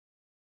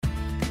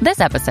This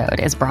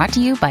episode is brought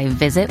to you by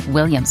Visit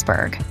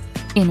Williamsburg.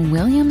 In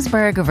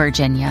Williamsburg,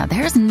 Virginia,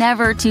 there's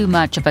never too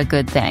much of a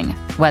good thing.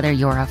 Whether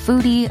you're a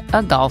foodie,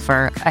 a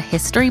golfer, a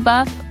history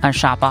buff, a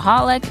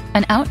shopaholic,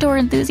 an outdoor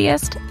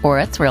enthusiast, or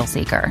a thrill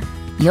seeker,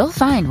 you'll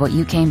find what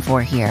you came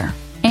for here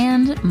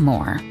and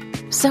more.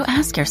 So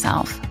ask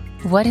yourself,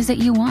 what is it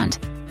you want?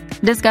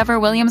 Discover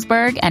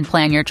Williamsburg and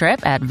plan your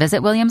trip at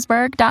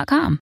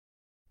visitwilliamsburg.com.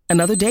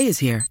 Another day is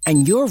here,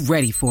 and you're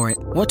ready for it.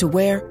 What to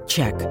wear?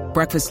 Check.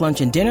 Breakfast, lunch,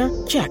 and dinner?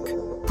 Check.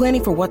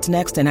 Planning for what's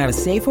next and how to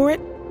save for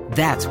it?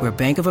 That's where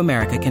Bank of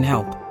America can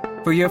help.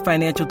 For your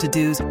financial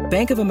to-dos,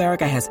 Bank of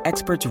America has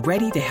experts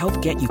ready to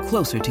help get you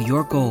closer to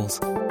your goals.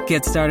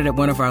 Get started at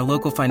one of our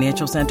local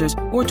financial centers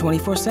or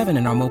 24/7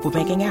 in our mobile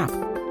banking app.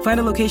 Find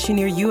a location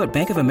near you at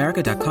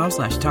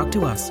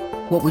bankofamerica.com/talktous.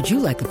 What would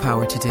you like the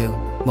power to do?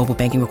 Mobile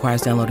banking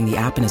requires downloading the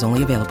app and is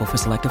only available for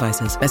select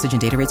devices. Message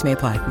and data rates may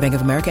apply. Bank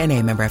of America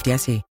N.A., member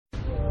FDIC.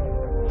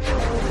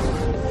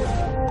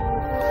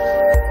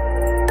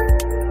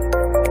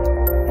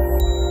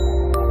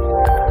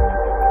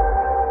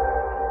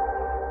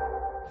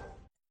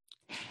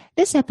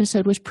 This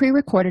episode was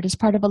pre-recorded as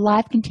part of a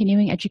live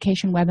continuing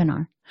education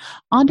webinar.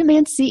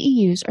 On-demand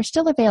CEUs are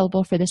still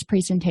available for this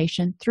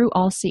presentation through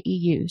All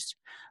CEUs.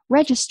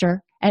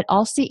 Register at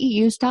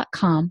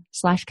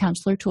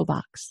allceus.com/counselor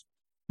toolbox.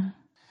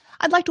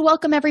 I'd like to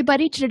welcome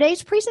everybody to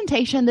today's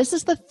presentation. This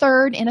is the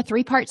third in a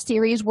three-part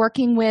series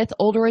working with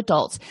older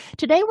adults.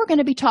 Today we're going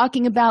to be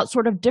talking about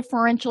sort of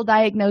differential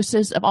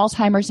diagnosis of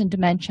Alzheimer's and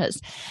dementias.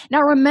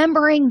 Now,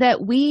 remembering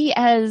that we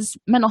as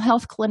mental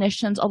health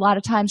clinicians a lot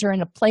of times are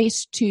in a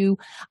place to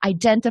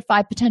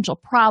identify potential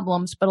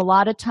problems, but a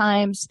lot of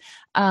times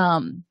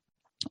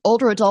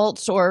older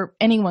adults or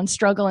anyone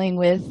struggling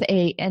with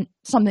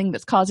something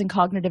that's causing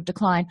cognitive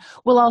decline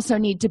will also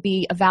need to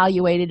be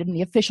evaluated, and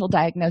the official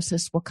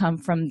diagnosis will come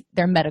from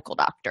their medical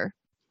doctor.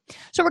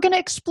 So we're going to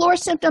explore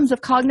symptoms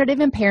of cognitive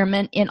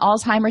impairment in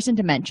Alzheimer's and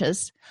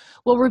dementias.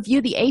 We'll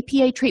review the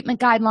APA treatment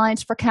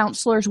guidelines for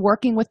counselors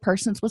working with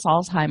persons with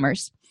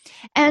Alzheimer's,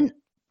 and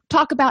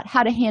talk about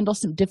how to handle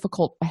some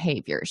difficult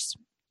behaviors.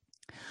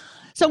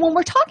 So when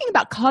we're talking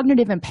about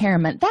cognitive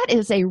impairment, that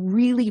is a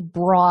really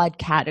broad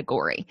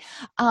category.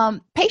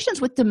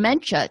 Patients with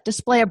dementia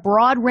display a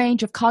broad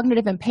range of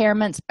cognitive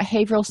impairments,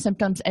 behavioral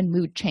symptoms, and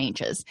mood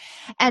changes.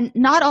 And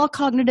not all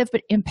cognitive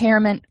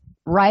impairment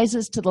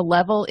rises to the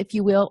level, if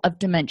you will, of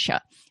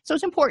dementia. So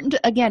it's important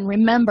to, again,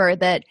 remember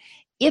that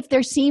if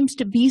there seems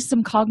to be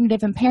some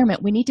cognitive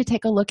impairment, we need to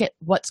take a look at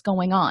what's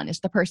going on.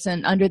 Is the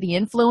person under the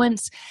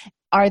influence?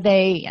 Are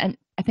they, and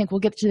I think we'll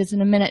get to this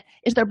in a minute,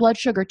 is their blood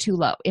sugar too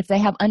low? If they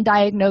have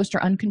undiagnosed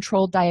or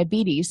uncontrolled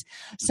diabetes,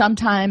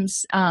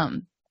 sometimes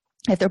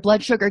if their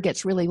blood sugar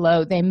gets really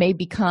low, they may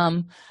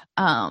become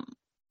have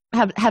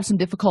some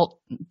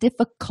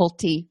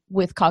difficulty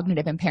with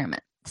cognitive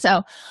impairment.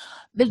 So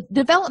the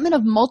development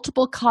of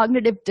multiple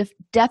cognitive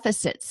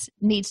deficits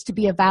needs to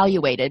be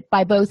evaluated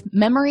by both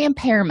memory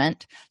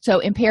impairment, so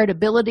impaired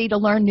ability to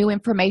learn new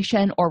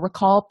information or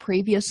recall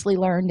previously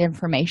learned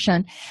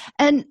information,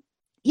 and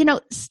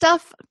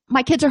stuff.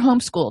 My kids are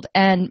homeschooled,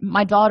 and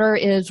my daughter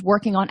is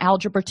working on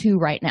Algebra 2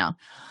 right now.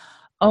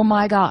 Oh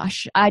my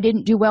gosh, I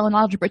didn't do well in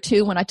Algebra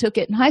 2 when I took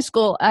it in high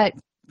school. I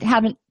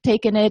haven't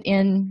taken it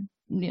in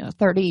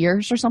 30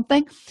 years or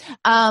something.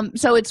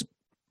 So it's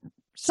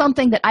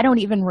something that I don't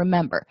even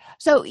remember.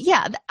 So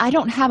yeah, I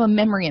don't have a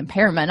memory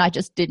impairment. I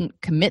just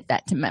didn't commit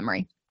that to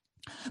memory.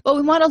 But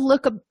we want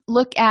to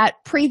look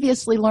at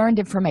previously learned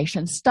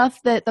information, stuff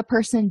that the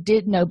person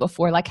did know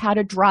before, like how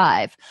to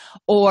drive,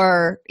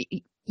 or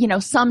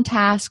some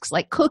tasks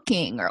like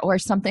cooking or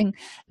something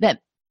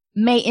that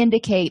may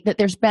indicate that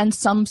there's been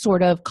some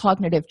sort of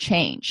cognitive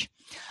change,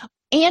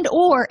 and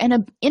or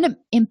an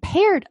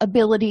impaired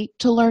ability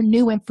to learn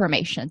new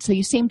information. So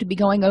you seem to be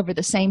going over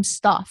the same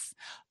stuff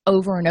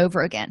over and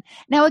over again.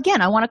 Now, again,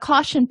 I want to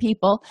caution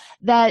people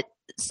that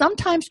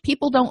sometimes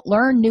people don't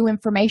learn new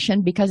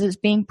information because it's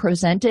being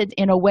presented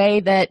in a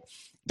way that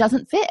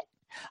doesn't fit.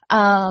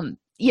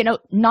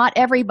 Not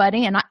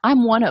everybody, and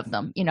I'm one of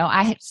them.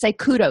 I say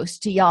kudos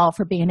to y'all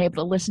for being able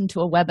to listen to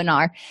a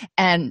webinar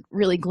and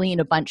really glean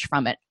a bunch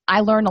from it.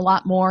 I learn a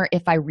lot more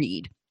if I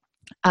read.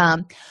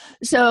 If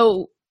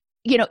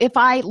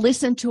I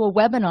listen to a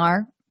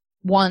webinar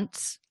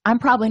once, I'm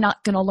probably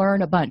not going to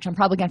learn a bunch. I'm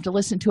probably going to have to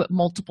listen to it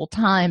multiple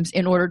times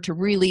in order to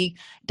really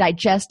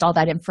digest all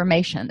that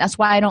information. That's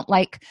why I don't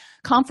like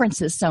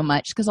conferences so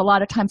much, because a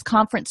lot of times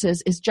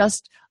conferences is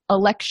just a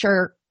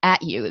lecture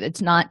at you.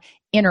 It's not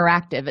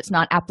interactive. It's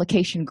not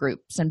application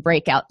groups and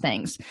breakout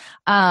things.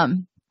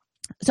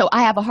 So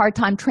I have a hard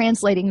time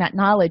translating that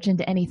knowledge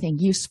into anything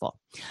useful.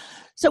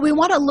 So we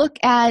want to look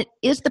at,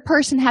 is the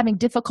person having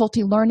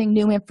difficulty learning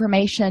new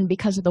information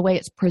because of the way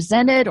it's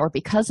presented or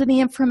because of the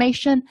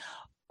information,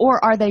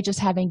 or are they just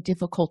having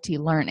difficulty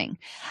learning?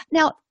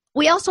 Now,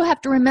 we also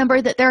have to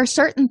remember that there are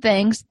certain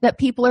things that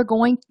people are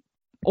going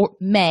or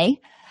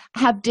may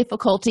have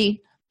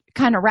difficulty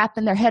kind of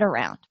wrapping their head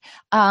around.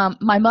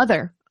 My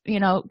mother,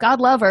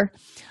 God love her,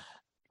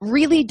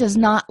 really does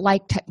not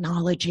like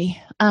technology.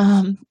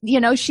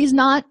 She's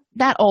not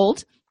that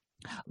old,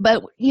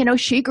 but,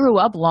 she grew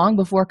up long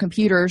before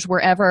computers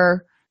were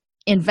ever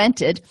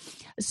invented.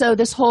 So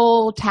this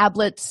whole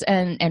tablets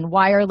and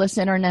wireless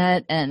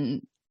internet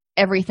and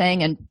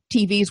everything and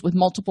TVs with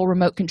multiple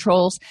remote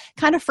controls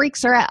kind of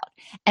freaks her out.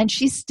 And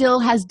she still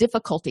has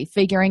difficulty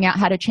figuring out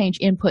how to change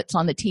inputs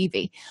on the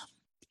TV.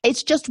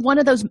 It's just one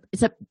of those,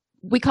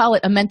 we call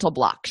it a mental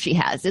block she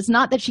has. It's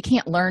not that she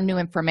can't learn new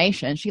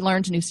information. She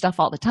learns new stuff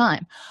all the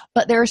time.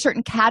 But there are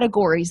certain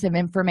categories of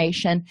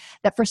information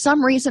that for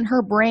some reason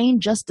her brain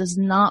just does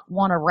not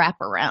want to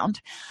wrap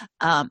around.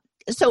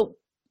 So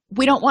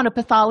we don't want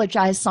to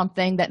pathologize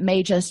something that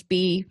may just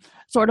be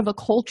sort of a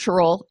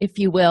cultural, if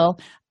you will,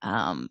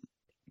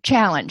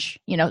 challenge,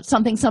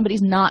 something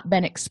somebody's not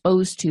been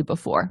exposed to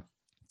before.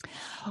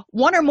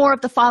 One or more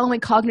of the following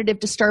cognitive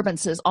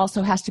disturbances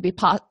also has to be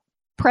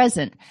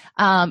present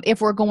if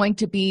we're going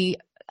to be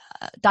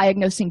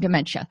diagnosing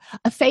dementia.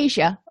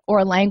 Aphasia, or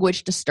a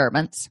language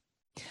disturbance.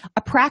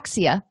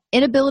 Apraxia,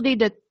 inability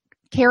to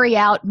carry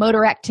out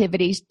motor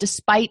activities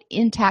despite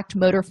intact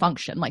motor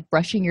function, like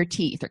brushing your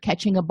teeth or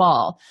catching a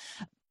ball,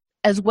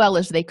 as well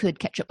as they could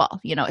catch a ball.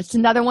 It's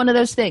another one of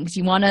those things.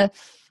 You want to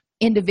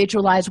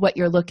individualize what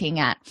you're looking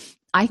at.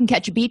 I can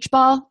catch a beach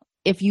ball.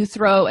 If you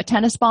throw a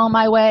tennis ball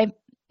my way,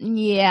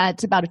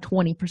 it's about a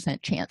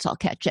 20% chance I'll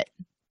catch it.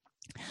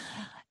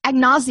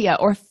 Agnosia,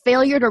 or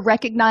failure to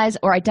recognize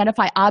or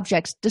identify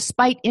objects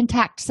despite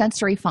intact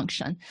sensory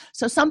function.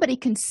 So somebody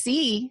can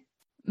see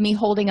me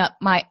holding up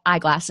my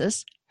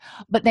eyeglasses,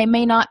 but they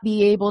may not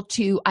be able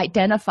to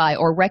identify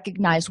or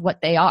recognize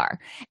what they are.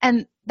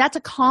 And that's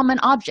a common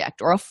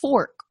object or a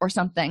fork or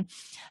something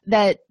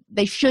that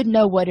they should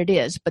know what it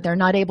is, but they're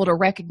not able to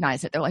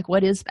recognize it. They're like,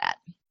 what is that?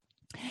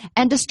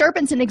 And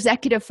disturbance in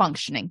executive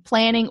functioning,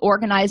 planning,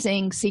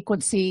 organizing,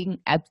 sequencing,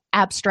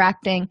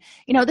 abstracting.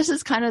 This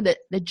is kind of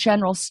the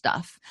general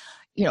stuff.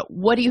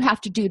 What do you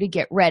have to do to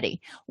get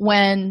ready?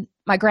 When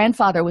my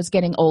grandfather was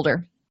getting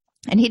older,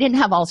 and he didn't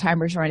have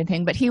Alzheimer's or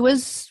anything, but he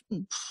was,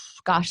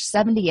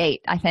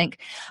 78, I think,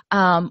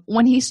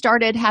 when he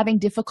started having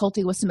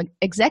difficulty with some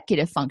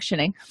executive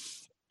functioning,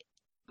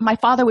 my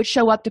father would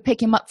show up to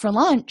pick him up for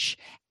lunch,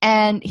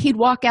 and he'd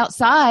walk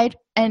outside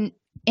and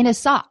in his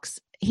socks.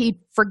 He'd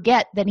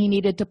forget that he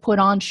needed to put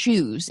on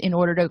shoes in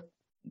order to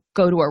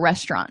go to a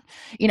restaurant.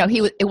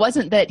 It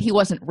wasn't that he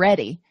wasn't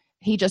ready.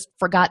 He just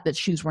forgot that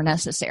shoes were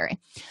necessary.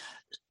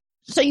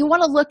 So you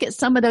want to look at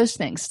some of those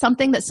things,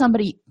 something that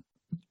somebody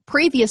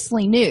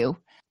previously knew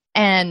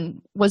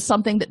and was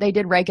something that they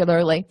did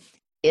regularly.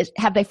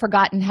 Have they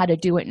forgotten how to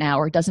do it now,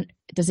 or does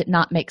it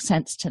not make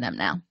sense to them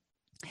now?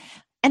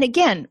 And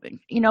again,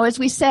 as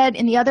we said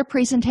in the other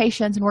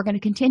presentations, and we're going to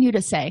continue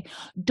to say,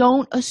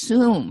 don't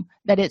assume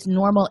that it's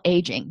normal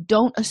aging.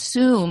 Don't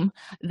assume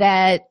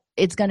that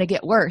it's going to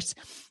get worse.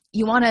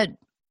 You want to,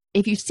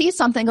 if you see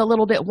something a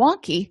little bit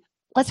wonky,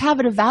 let's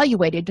have it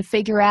evaluated to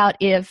figure out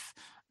if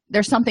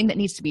there's something that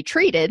needs to be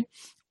treated,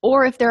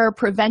 or if there are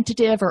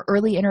preventative or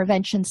early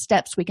intervention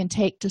steps we can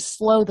take to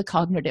slow the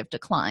cognitive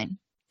decline.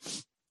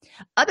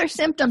 Other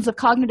symptoms of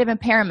cognitive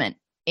impairment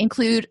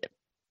include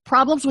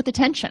problems with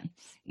attention.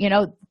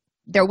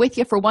 They're with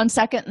you for 1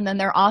 second and then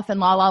they're off in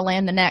la la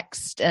land the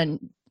next,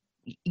 and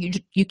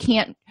you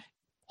can't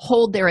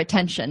hold their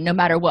attention no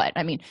matter what.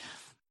 I mean,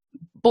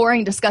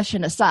 boring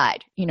discussion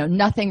aside,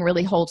 nothing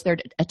really holds their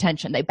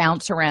attention. They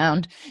bounce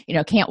around,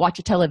 can't watch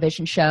a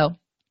television show.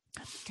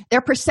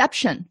 Their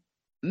perception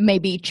may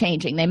be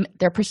changing.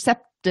 Their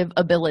perceptive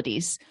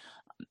abilities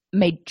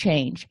may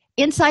change.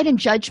 Insight and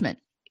judgment,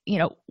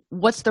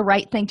 what's the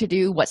right thing to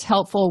do? What's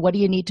helpful? What do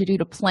you need to do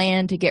to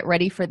plan to get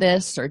ready for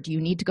this? Or do you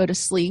need to go to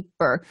sleep?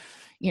 Or,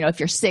 if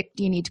you're sick,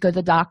 do you need to go to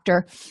the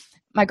doctor?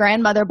 My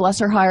grandmother, bless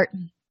her heart,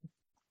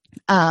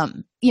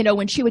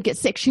 when she would get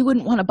sick, she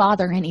wouldn't want to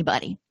bother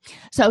anybody.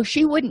 So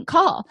she wouldn't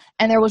call.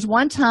 And there was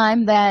one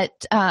time that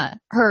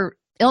her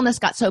illness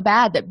got so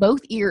bad that both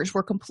ears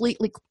were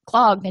completely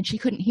clogged and she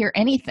couldn't hear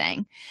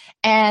anything.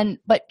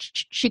 But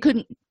she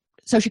couldn't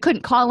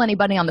call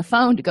anybody on the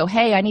phone to go,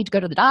 hey, I need to go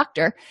to the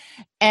doctor.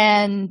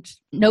 And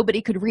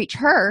nobody could reach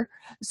her.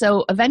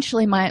 So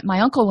eventually my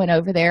uncle went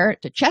over there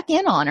to check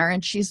in on her,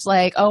 and she's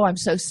like, oh, I'm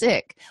so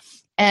sick.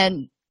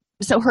 And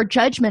so her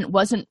judgment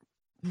wasn't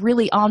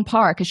really on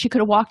par, because she could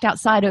have walked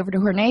outside over to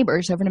her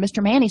neighbors, over to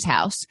Mr. Manny's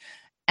house,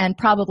 and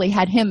probably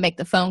had him make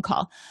the phone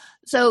call.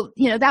 So,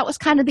 that was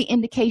kind of the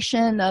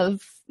indication of,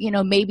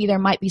 maybe there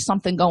might be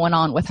something going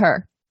on with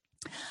her.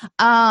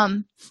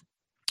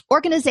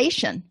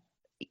 Organization.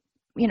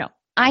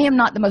 I am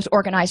not the most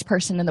organized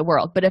person in the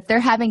world, but if they're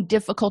having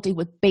difficulty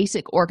with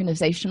basic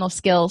organizational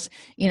skills,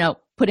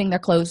 putting their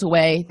clothes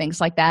away, things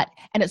like that,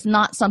 and it's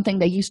not something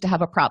they used to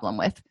have a problem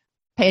with,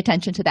 pay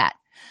attention to that.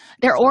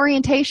 Their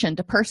orientation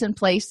to person,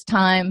 place,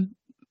 time,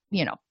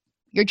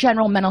 your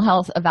general mental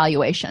health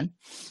evaluation.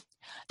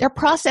 Their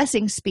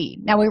processing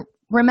speed. Now,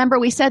 remember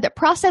we said that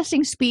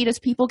processing speed as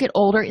people get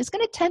older is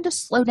going to tend to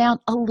slow down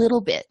a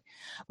little bit,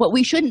 but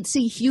we shouldn't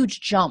see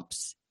huge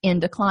jumps in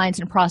declines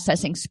in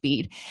processing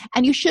speed.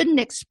 And you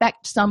shouldn't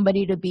expect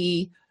somebody to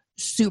be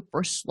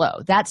super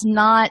slow. That's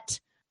not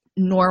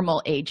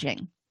normal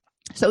aging.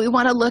 So we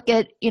want to look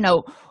at,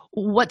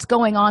 what's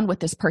going on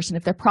with this person.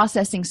 If their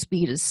processing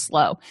speed is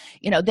slow,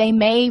 they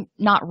may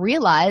not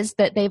realize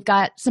that they've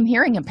got some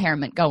hearing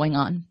impairment going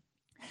on.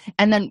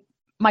 And then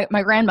my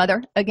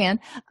grandmother, again,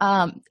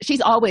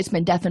 she's always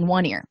been deaf in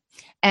one ear.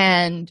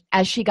 And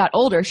as she got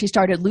older, she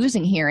started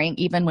losing hearing,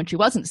 even when she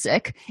wasn't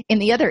sick, in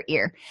the other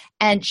ear.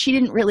 And she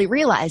didn't really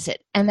realize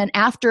it. And then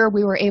after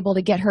we were able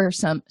to get her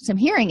some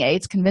hearing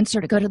aids, convince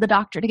her to go to the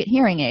doctor to get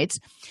hearing aids,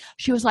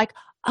 she was like,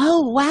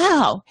 oh,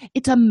 wow,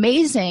 it's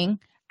amazing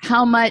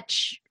how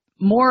much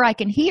more I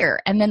can hear.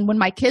 And then when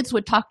my kids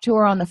would talk to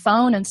her on the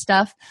phone and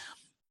stuff,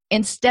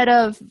 instead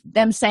of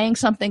them saying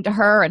something to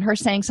her and her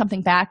saying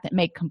something back that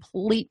made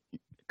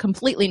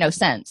completely no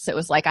sense, it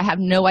was like, I have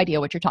no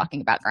idea what you're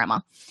talking about, Grandma.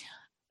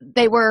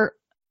 They were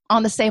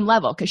on the same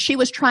level because she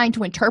was trying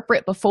to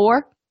interpret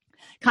before,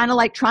 kind of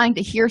like trying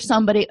to hear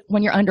somebody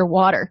when you're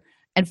underwater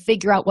and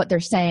figure out what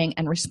they're saying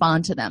and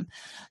respond to them.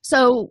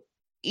 So,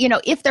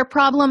 if their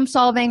problem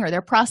solving or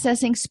their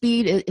processing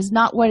speed is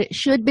not what it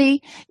should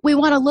be, we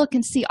want to look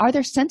and see, are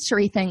there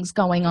sensory things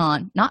going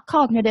on, not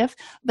cognitive,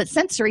 but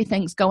sensory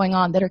things going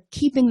on that are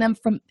keeping them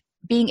from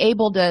being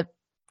able to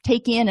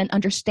take in and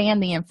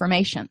understand the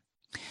information.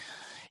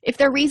 If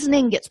their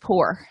reasoning gets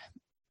poor,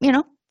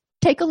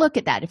 take a look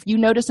at that. If you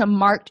notice a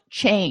marked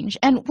change,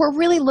 and we're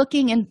really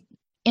looking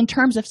in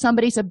terms of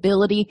somebody's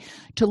ability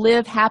to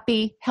live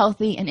happy,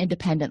 healthy, and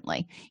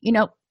independently.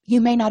 You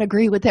may not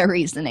agree with their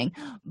reasoning,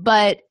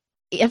 but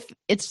if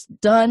it's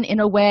done in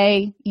a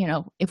way,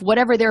 if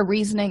whatever their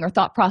reasoning or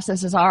thought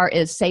processes are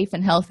is safe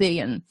and healthy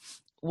and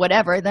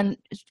whatever, then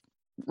it's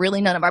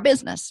really none of our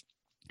business.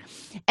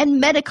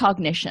 And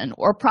metacognition,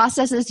 or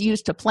processes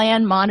used to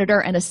plan, monitor,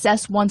 and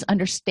assess one's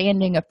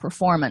understanding of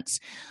performance.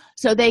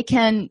 So they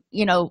can,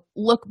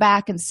 look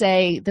back and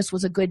say, this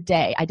was a good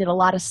day. I did a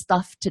lot of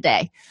stuff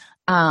today.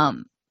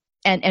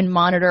 And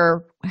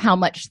monitor how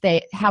much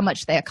they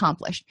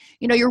accomplished.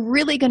 You're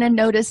really going to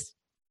notice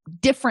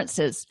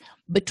differences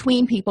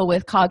between people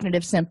with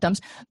cognitive symptoms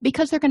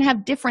because they're going to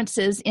have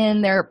differences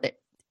in their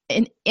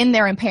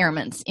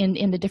impairments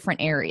in the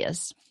different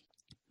areas.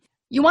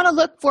 You want to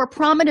look for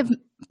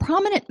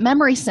prominent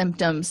memory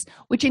symptoms,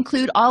 which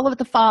include all of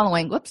the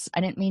following. Whoops, I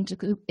didn't mean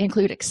to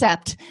include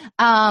except.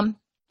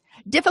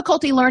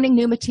 Difficulty learning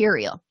new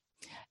material.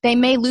 They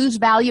may lose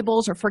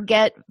valuables or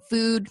forget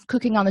food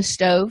cooking on the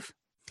stove.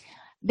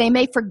 They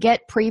may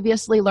forget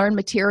previously learned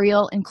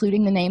material,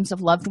 including the names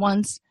of loved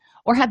ones,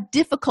 or have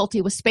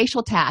difficulty with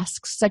spatial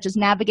tasks, such as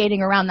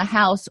navigating around the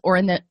house or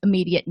in the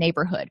immediate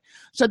neighborhood.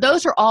 So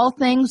those are all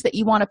things that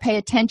you want to pay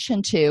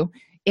attention to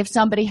if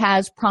somebody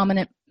has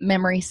prominent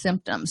memory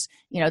symptoms.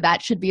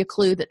 That should be a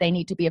clue that they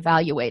need to be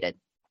evaluated.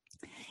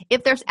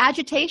 If there's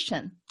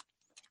agitation,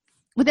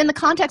 within the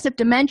context of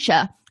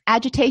dementia,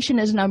 agitation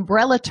is an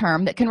umbrella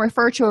term that can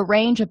refer to a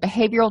range of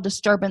behavioral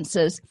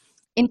disturbances,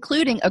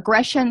 including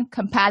aggression,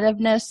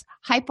 combativeness,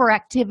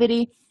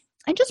 hyperactivity,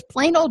 and just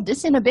plain old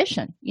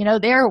disinhibition.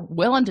 They're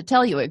willing to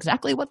tell you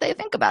exactly what they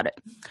think about it.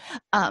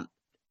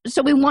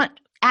 So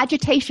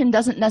agitation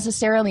doesn't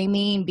necessarily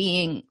mean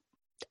being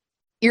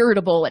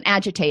irritable and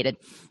agitated.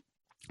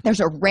 There's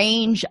a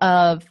range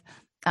of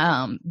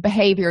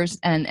behaviors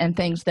and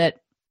things that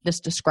this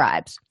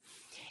describes.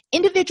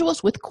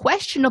 Individuals with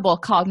questionable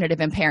cognitive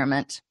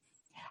impairment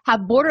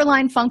have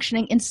borderline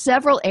functioning in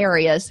several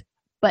areas,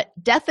 but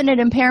definite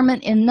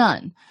impairment in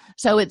none.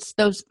 So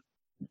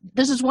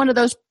this is one of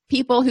those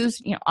people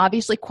who's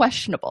obviously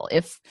questionable.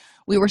 If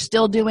we were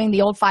still doing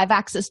the old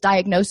 5-axis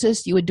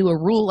diagnosis, you would do a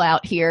rule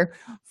out here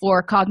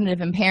for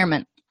cognitive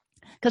impairment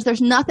because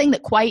there's nothing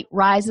that quite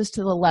rises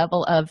to the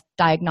level of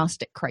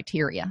diagnostic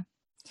criteria.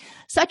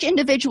 Such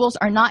individuals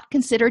are not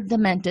considered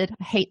demented.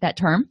 I hate that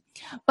term,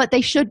 but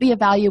they should be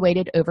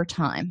evaluated over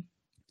time.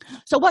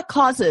 So what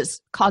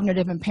causes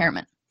cognitive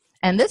impairment?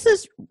 And this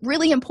is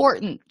really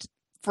important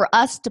for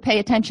us to pay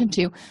attention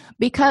to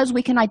because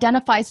we can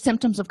identify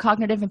symptoms of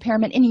cognitive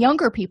impairment in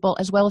younger people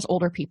as well as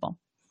older people.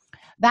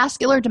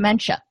 Vascular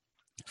dementia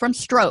from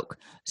stroke.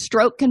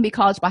 Stroke can be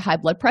caused by high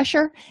blood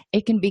pressure.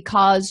 It can be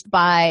caused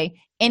by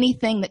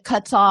anything that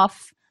cuts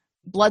off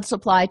blood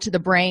supply to the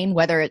brain,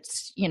 whether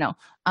it's,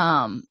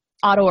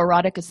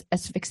 autoerotic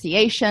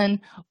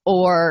asphyxiation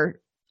or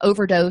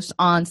overdose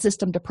on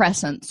system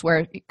depressants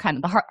where kind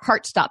of the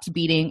heart stops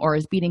beating or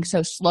is beating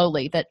so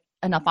slowly that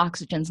enough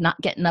oxygen's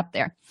not getting up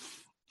there.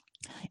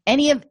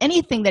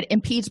 Anything that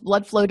impedes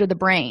blood flow to the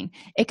brain.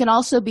 It can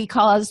also be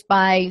caused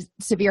by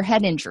severe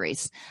head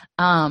injuries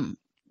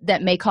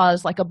that may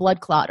cause like a blood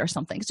clot or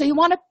something. So you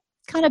want to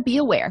kind of be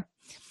aware.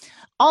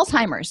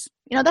 Alzheimer's,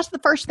 that's the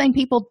first thing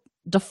people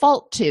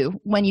default to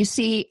when you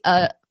see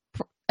an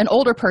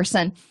older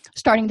person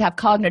starting to have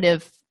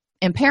cognitive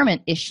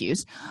impairment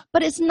issues.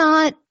 But it's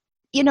not,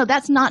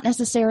 that's not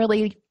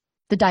necessarily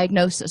the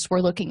diagnosis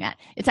we're looking at.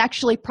 It's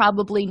actually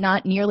probably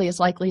not nearly as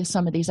likely as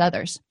some of these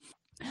others.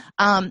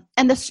 And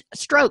the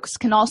strokes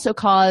can also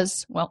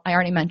cause, I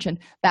already mentioned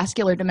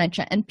vascular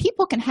dementia, and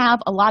people can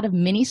have a lot of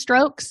mini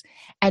strokes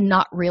and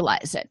not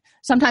realize it.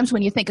 Sometimes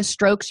when you think of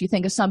strokes, you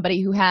think of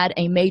somebody who had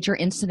a major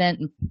incident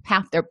and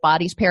half their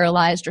body's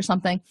paralyzed or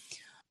something.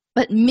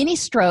 But mini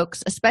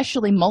strokes,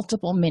 especially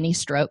multiple mini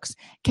strokes,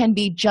 can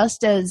be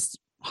just as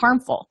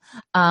harmful,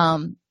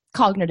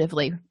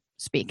 cognitively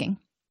speaking.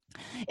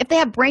 If they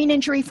have brain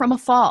injury from a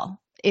fall,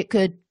 it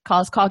could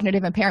cause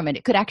cognitive impairment.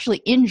 It could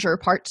actually injure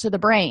parts of the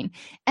brain.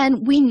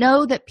 And we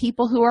know that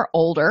people who are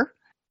older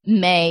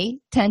may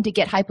tend to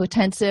get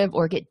hypotensive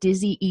or get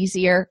dizzy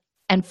easier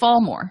and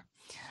fall more.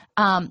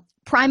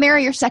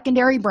 Primary or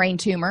secondary brain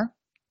tumor,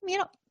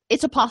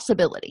 it's a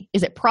possibility.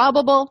 Is it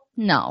probable?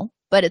 No,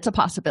 but it's a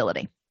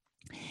possibility.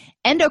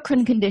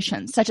 Endocrine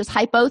conditions such as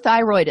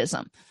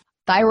hypothyroidism.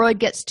 Thyroid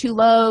gets too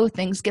low,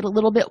 things get a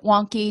little bit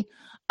wonky.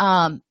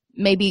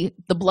 Maybe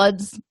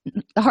the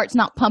heart's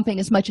not pumping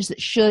as much as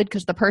it should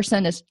because the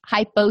person is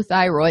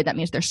hypothyroid. That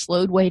means they're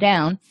slowed way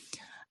down.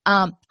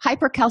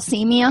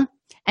 Hypercalcemia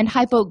and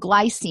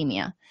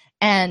hypoglycemia.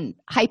 And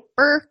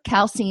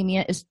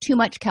hypercalcemia is too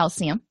much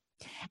calcium,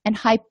 and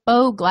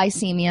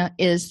hypoglycemia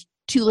is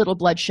too little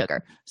blood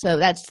sugar. So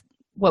that's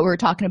what we were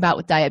talking about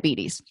with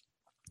diabetes.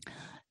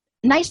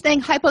 Nice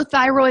thing,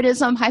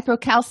 hypothyroidism,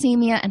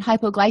 hypocalcemia, and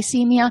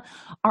hypoglycemia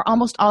are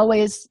almost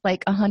always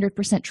like 100%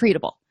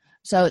 treatable.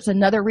 So it's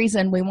another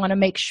reason we want to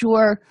make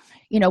sure,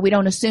 we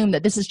don't assume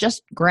that this is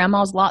just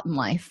grandma's lot in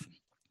life.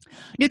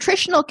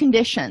 Nutritional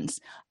conditions.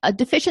 A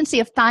deficiency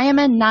of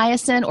thiamine,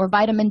 niacin, or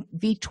vitamin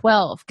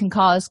B12 can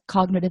cause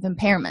cognitive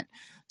impairment.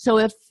 So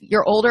if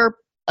your older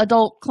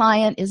adult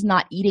client is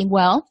not eating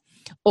well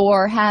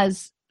or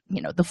has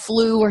the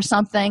flu or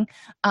something,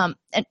 and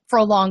for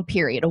a long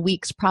period, a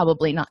week's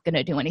probably not going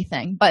to do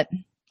anything. But,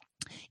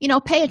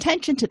 pay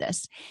attention to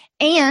this.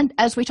 And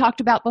as we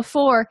talked about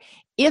before,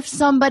 if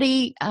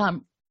somebody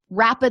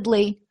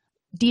rapidly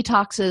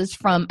detoxes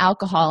from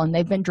alcohol and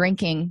they've been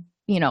drinking,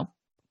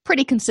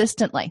 pretty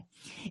consistently,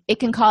 it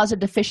can cause a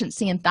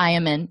deficiency in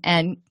thiamine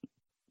and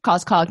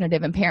cause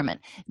cognitive impairment.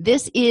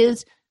 This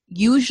is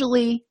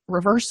usually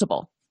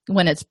reversible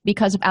when it's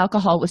because of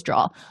alcohol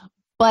withdrawal,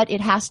 but it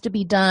has to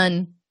be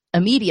done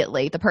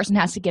immediately. The person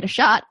has to get a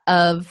shot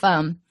of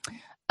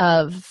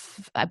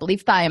I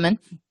believe, thiamine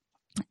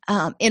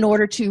in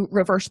order to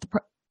reverse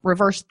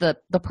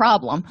the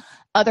problem.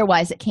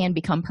 Otherwise, it can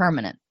become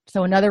permanent.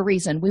 So another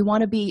reason we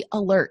want to be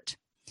alert.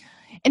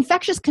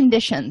 Infectious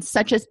conditions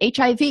such as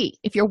HIV.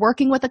 If you're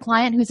working with a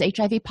client who's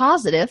HIV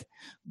positive,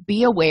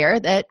 be aware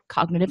that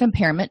cognitive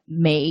impairment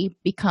may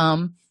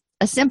become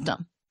a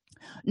symptom.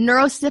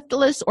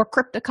 Neurosyphilis or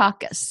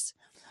cryptococcus.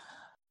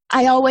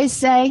 I always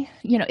say,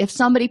 if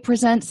somebody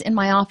presents in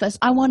my office,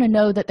 I want to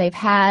know that they've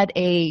had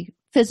a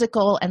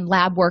physical and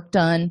lab work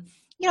done,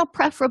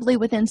 preferably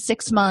within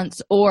 6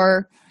 months,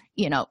 or,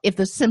 if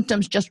the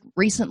symptoms just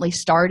recently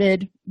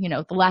started,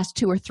 the last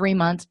 2 or 3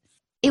 months,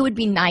 it would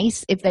be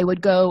nice if they would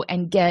go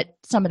and get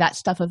some of that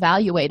stuff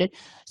evaluated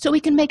so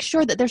we can make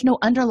sure that there's no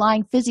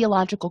underlying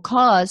physiological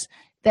cause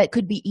that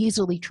could be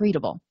easily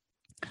treatable.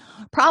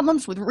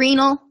 Problems with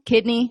renal,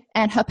 kidney,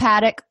 and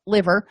hepatic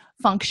liver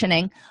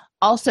functioning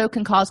also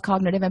can cause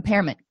cognitive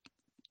impairment.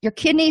 Your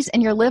kidneys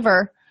and your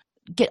liver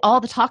get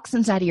all the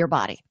toxins out of your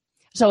body.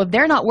 So if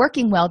they're not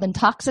working well, then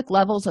toxic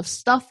levels of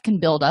stuff can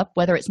build up,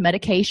 whether it's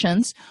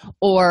medications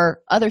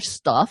or other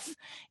stuff,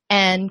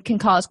 and can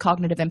cause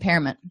cognitive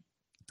impairment.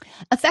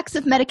 Effects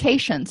of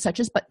medications such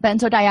as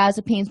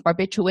benzodiazepines,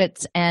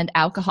 barbiturates, and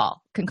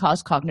alcohol can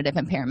cause cognitive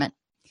impairment.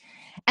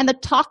 And the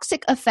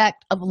toxic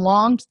effect of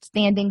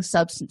long-standing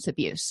substance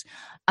abuse.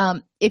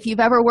 If you've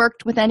ever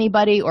worked with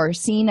anybody or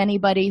seen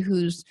anybody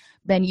who's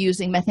been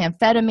using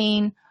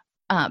methamphetamine,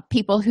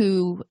 people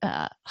who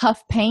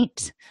huff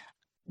paint,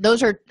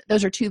 those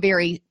are two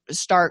very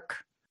stark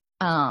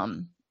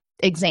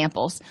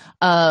examples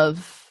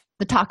of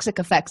the toxic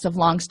effects of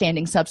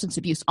long-standing substance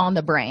abuse on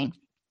the brain.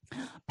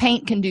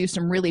 Paint can do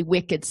some really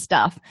wicked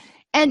stuff.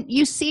 And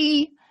you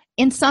see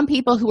in some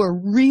people who are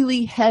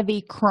really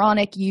heavy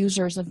chronic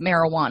users of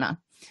marijuana,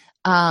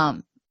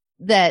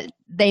 that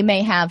they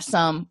may have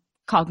some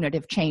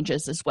cognitive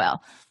changes as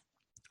well.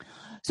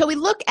 So we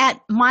look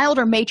at mild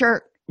or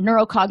major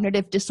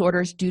neurocognitive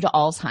disorders due to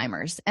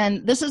Alzheimer's.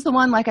 And this is the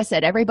one, like I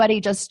said, everybody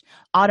just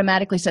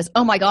automatically says,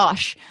 oh my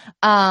gosh,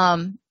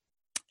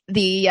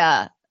 we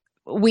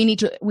need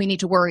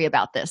to worry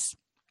about this.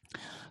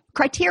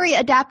 Criteria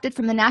adapted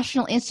from the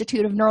National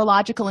Institute of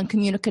Neurological and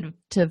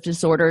Communicative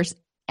Disorders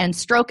and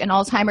Stroke and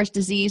Alzheimer's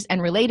Disease and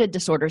Related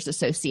Disorders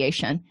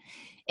Association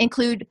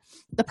include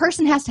the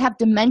person has to have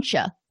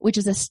dementia, which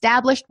is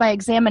established by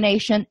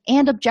examination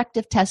and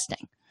objective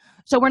testing.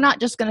 So we're not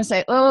just going to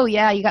say, oh,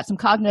 yeah, you got some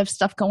cognitive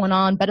stuff going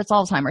on, but it's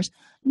Alzheimer's.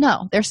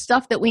 No, there's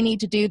stuff that we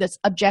need to do that's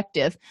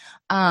objective.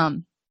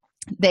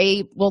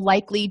 They will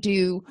likely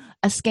do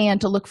a scan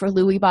to look for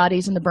Lewy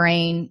bodies in the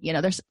brain.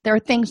 There are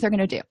things they're going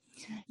to do.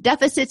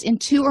 Deficits in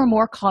 2 or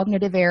more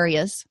cognitive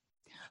areas,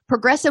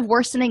 progressive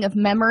worsening of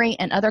memory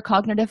and other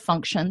cognitive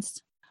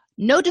functions,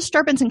 no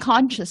disturbance in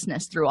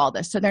consciousness through all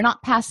this, so they're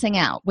not passing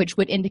out, which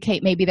would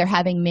indicate maybe they're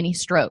having mini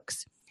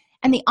strokes.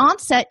 And the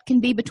onset can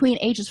be between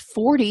ages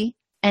 40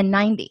 and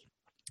 90.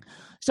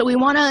 So we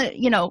want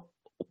to,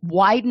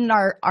 widen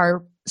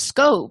our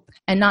scope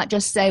and not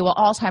just say, well,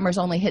 Alzheimer's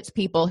only hits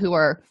people who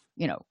are,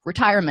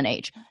 retirement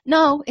age.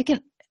 No,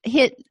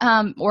 hit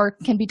or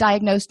can be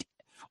diagnosed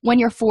when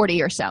you're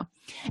 40 or so.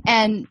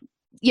 And,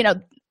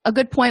 a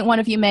good point one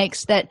of you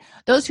makes that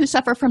those who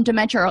suffer from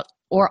dementia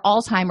or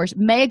Alzheimer's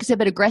may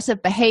exhibit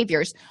aggressive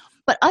behaviors,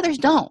 but others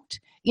don't.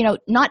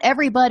 Not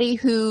everybody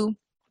who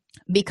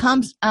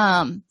becomes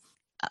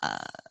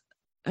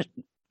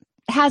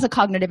has a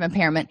cognitive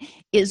impairment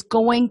is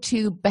going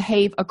to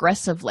behave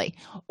aggressively,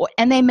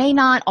 and they may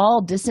not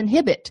all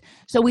disinhibit.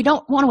 So we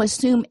don't want to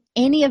assume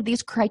any of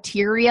these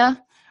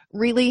criteria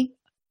really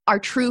are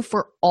true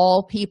for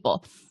all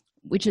people,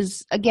 which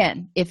is,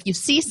 again, if you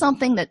see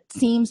something that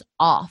seems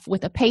off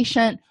with a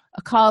patient,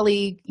 a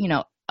colleague,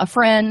 a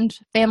friend,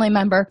 family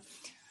member,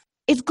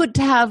 it's good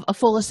to have a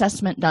full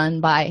assessment done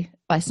by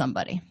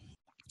somebody.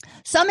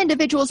 Some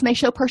individuals may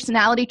show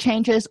personality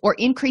changes or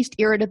increased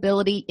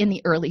irritability in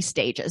the early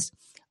stages,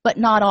 but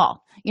not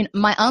all.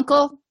 My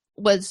uncle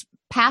was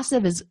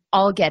passive as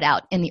all get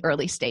out in the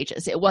early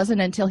stages. It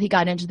wasn't until he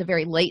got into the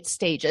very late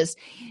stages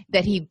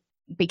that he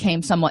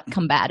became somewhat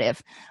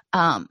combative.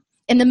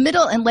 In the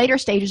middle and later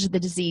stages of the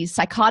disease,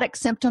 psychotic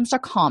symptoms are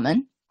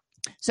common.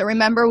 So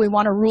remember, we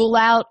want to rule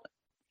out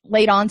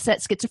late onset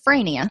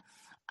schizophrenia.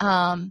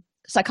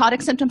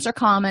 Psychotic symptoms are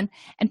common,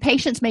 and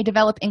patients may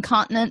develop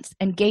incontinence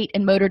and gait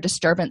and motor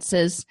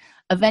disturbances,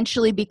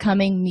 eventually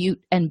becoming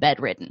mute and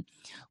bedridden.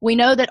 We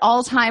know that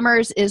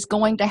Alzheimer's is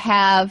going to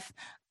have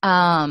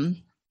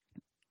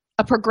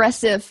a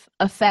progressive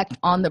effect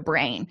on the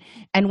brain,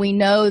 and we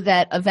know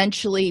that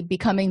eventually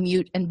becoming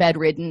mute and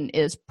bedridden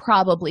is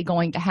probably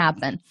going to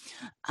happen.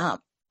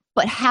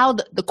 But how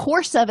the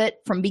course of it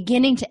from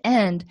beginning to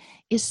end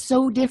is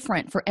so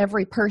different for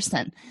every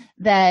person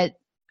that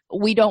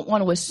we don't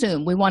want to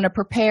assume. We want to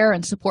prepare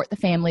and support the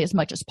family as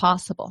much as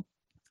possible.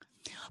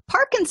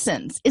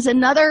 Parkinson's is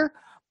another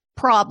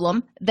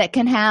problem that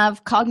can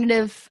have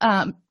cognitive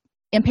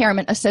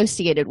impairment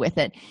associated with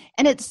it,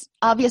 and it's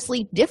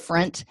obviously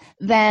different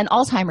than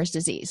Alzheimer's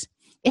disease.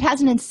 It has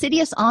an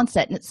insidious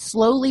onset, and it's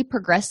slowly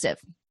progressive.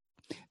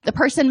 The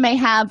person may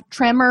have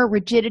tremor,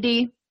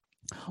 rigidity,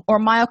 or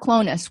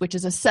myoclonus, which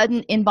is a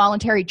sudden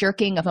involuntary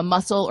jerking of a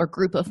muscle or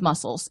group of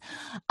muscles.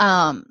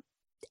 I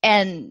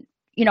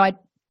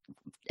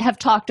have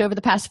talked over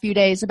the past few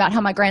days about how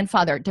my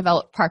grandfather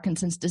developed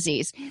Parkinson's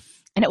disease,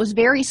 and it was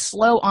very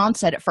slow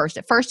onset at first.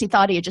 At first, he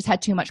thought he had just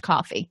had too much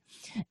coffee,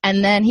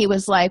 and then he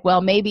was like,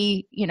 well,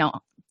 maybe,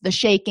 the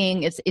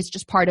shaking is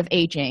just part of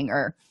aging,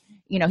 or,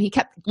 he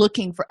kept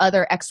looking for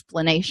other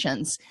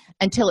explanations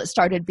until it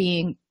started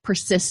being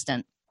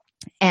persistent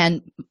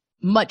and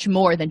much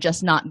more than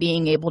just not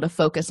being able to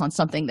focus on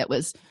something that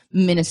was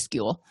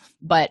minuscule,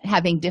 but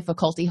having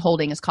difficulty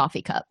holding his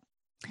coffee cup.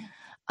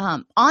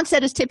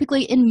 Onset is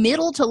typically in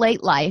middle to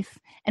late life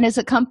and is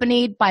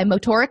accompanied by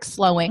motoric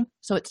slowing,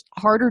 so it's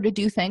harder to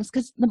do things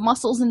because the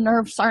muscles and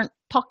nerves aren't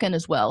talking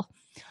as well,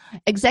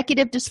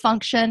 executive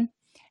dysfunction,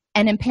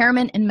 and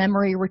impairment in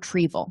memory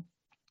retrieval.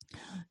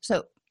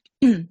 So,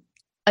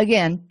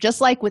 again,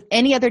 just like with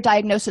any other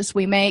diagnosis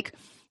we make,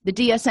 the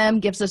DSM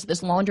gives us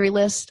this laundry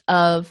list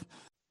of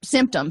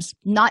symptoms.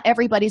 Not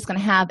everybody's going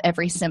to have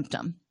every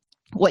symptom.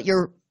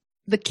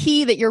 The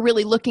key that you're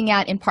really looking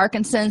at in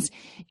Parkinson's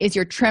is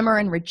your tremor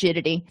and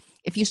rigidity.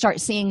 If you start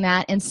seeing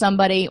that in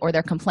somebody or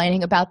they're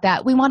complaining about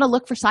that, we want to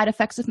look for side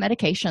effects of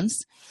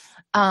medications.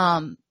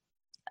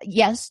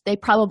 Yes, they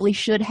probably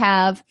should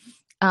have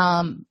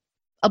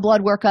a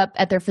blood workup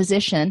at their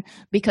physician,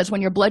 because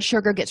when your blood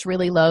sugar gets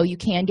really low, you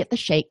can get the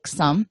shakes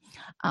some.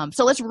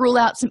 So let's rule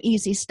out some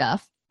easy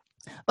stuff.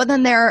 But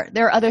then there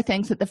are other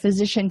things that the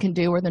physician can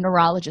do or the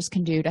neurologist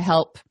can do to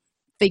help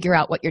figure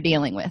out what you're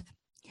dealing with.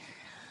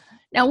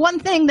 Now, one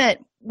thing that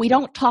we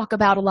don't talk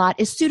about a lot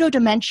is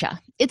pseudodementia.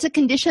 It's a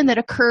condition that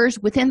occurs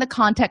within the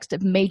context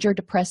of major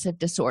depressive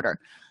disorder.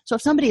 So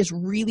if somebody is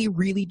really,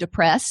 really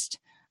depressed,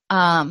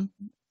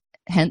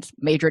 hence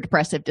major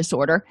depressive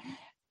disorder,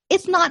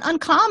 it's not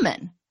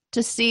uncommon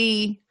to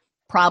see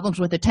problems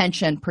with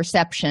attention,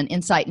 perception,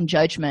 insight and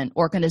judgment,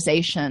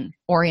 organization,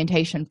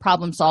 orientation,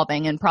 problem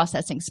solving, and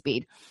processing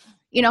speed.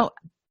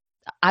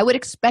 I would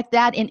expect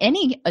that in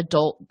any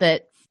adult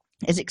that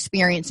is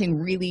experiencing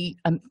really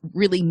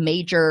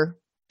major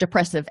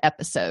depressive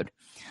episode.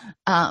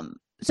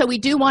 So we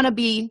do want to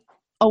be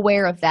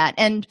aware of that.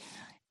 And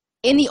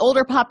in the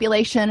older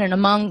population and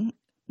among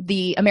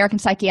the American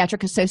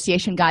Psychiatric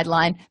Association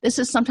guideline, this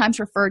is sometimes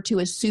referred to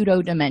as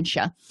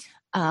pseudodementia.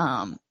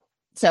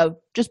 So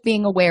just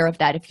being aware of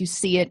that if you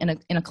see it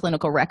in a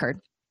clinical record.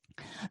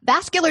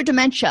 Vascular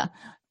dementia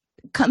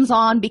comes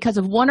on because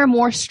of one or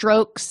more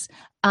strokes,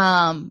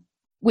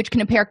 which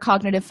can impair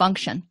cognitive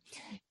function.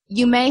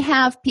 You may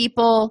have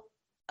people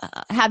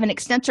have an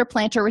extensor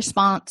plantar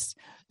response,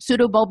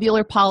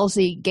 pseudobulbar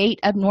palsy, gait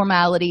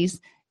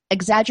abnormalities,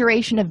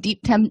 exaggeration of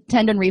deep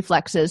tendon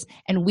reflexes,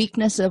 and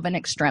weakness of an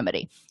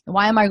extremity. And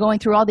why am I going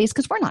through all these?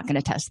 Because we're not going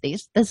to test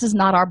these. This is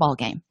not our ball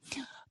game.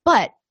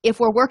 But if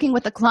we're working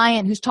with a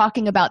client who's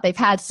talking about they've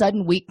had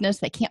sudden weakness,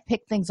 they can't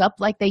pick things up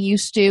like they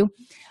used to,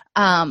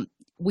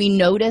 we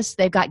notice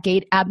they've got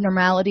gait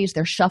abnormalities,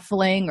 they're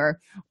shuffling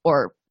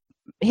or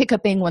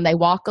hiccuping when they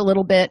walk a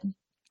little bit,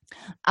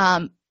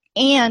 and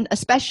And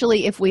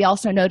especially if we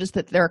also notice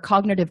that there are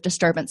cognitive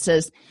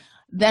disturbances,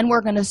 then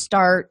we're going to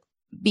start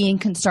being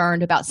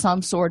concerned about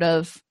some sort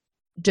of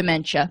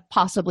dementia,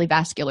 possibly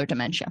vascular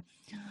dementia.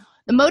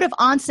 The mode of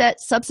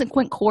onset,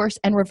 subsequent course,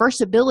 and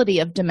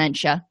reversibility of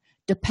dementia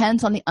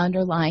depends on the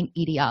underlying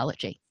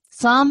etiology.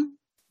 Some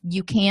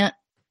you can't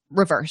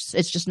reverse.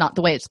 It's just not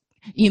the way it's.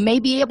 You may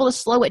be able to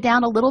slow it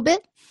down a little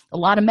bit. A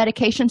lot of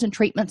medications and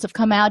treatments have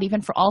come out,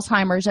 even for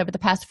Alzheimer's, over the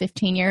past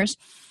 15 years,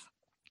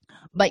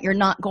 but you're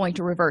not going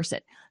to reverse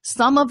it.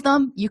 Some of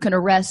them you can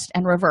arrest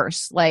and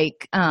reverse,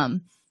 like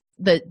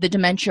the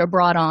dementia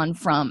brought on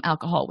from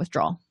alcohol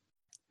withdrawal.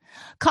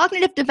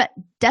 Cognitive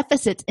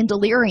deficits in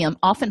delirium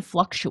often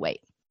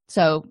fluctuate,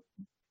 so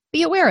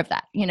be aware of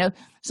that.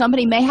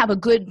 Somebody may have a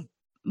good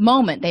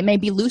moment. They may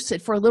be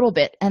lucid for a little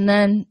bit and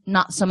then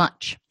not so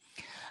much.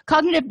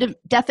 Cognitive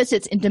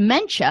deficits in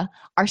dementia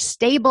are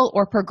stable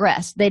or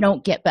progress. They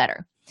don't get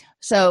better.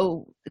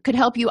 So it could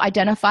help you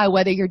identify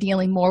whether you're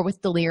dealing more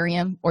with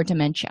delirium or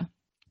dementia.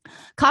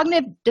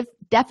 Cognitive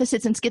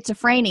deficits in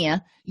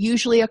schizophrenia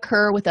usually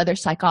occur with other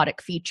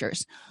psychotic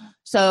features.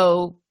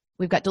 So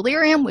we've got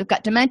delirium, we've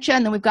got dementia,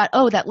 and then we've got,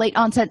 that late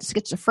onset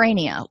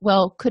schizophrenia.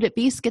 Well, could it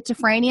be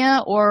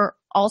schizophrenia or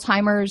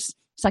Alzheimer's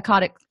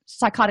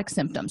psychotic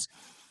symptoms?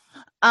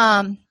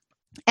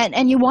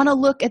 And you want to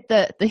look at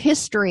the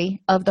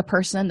history of the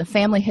person, the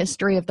family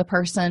history of the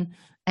person,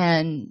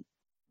 and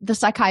the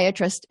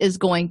psychiatrist is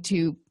going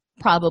to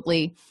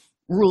probably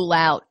rule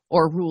out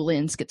or rule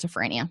in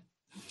schizophrenia.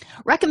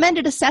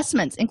 Recommended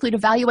assessments include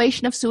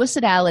evaluation of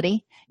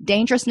suicidality,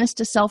 dangerousness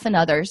to self and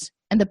others,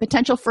 and the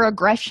potential for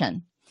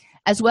aggression,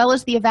 as well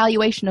as the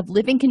evaluation of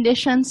living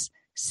conditions,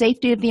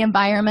 safety of the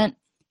environment,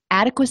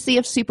 adequacy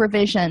of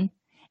supervision,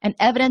 and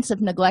evidence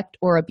of neglect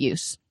or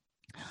abuse.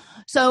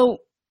 So,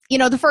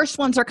 the first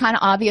ones are kind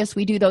of obvious.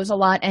 We do those a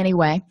lot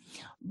anyway.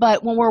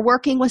 But when we're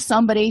working with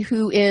somebody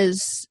who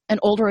is an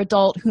older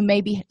adult who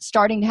may be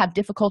starting to have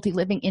difficulty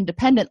living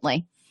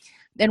independently,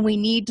 then we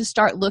need to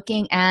start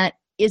looking at,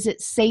 is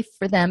it safe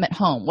for them at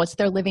home? What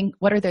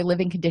are their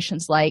living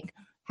conditions like?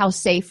 How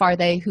safe are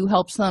they? Who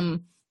helps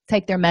them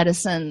take their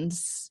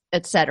medicines,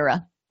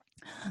 etc.?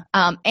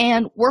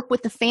 And work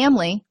with the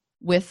family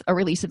with a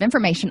release of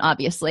information,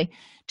 obviously,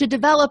 to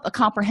develop a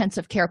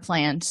comprehensive care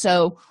plan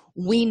so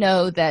we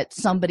know that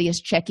somebody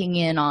is checking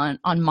in on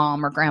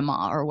mom or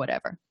grandma or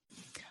whatever.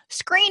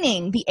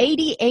 Screening, the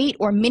 88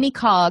 or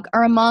mini-COG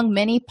are among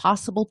many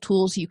possible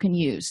tools you can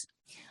use.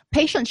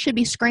 Patients should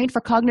be screened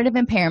for cognitive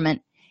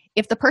impairment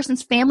if the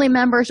person's family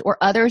members or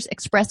others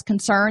express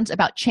concerns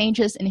about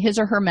changes in his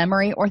or her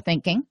memory or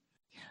thinking.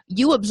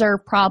 You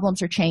observe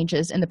problems or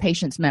changes in the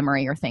patient's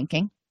memory or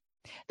thinking.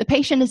 The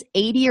patient is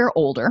 80 or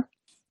older.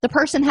 The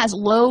person has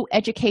low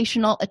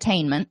educational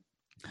attainment.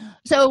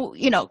 So,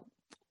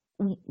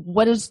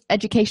 what does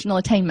educational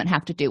attainment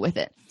have to do with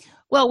it?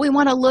 Well, we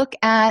want to look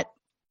at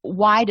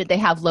why did they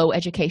have low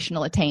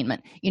educational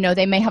attainment.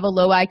 They may have a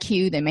low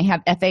IQ, they may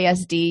have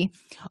FASD,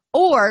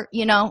 or,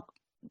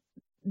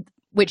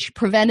 which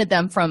prevented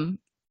them from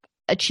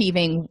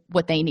achieving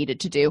what they needed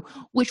to do,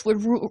 which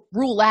would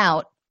rule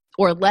out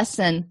or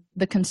lessen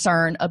the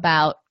concern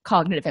about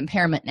cognitive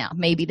impairment now.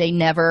 Maybe they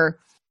never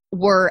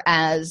were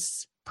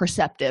as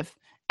perceptive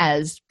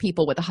as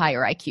people with a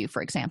higher IQ,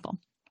 for example.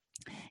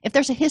 If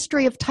there's a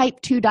history of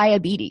type 2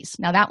 diabetes,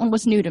 now that one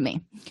was new to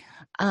me.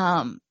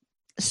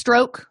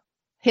 Stroke,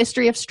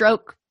 history of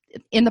stroke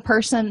in the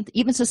person,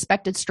 even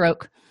suspected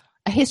stroke.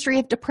 A history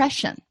of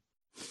depression.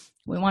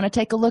 We want to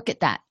take a look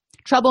at that.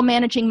 Trouble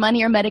managing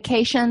money or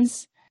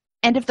medications.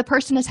 And if the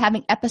person is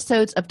having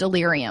episodes of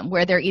delirium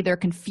where they're either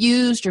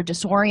confused or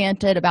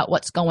disoriented about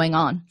what's going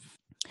on.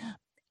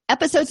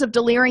 Episodes of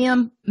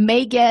delirium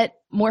may get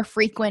more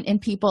frequent in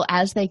people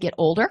as they get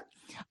older.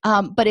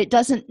 But it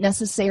doesn't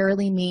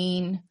necessarily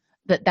mean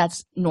that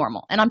that's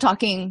normal. And I'm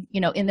talking,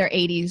 in their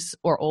 80s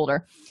or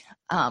older,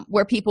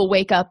 where people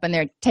wake up and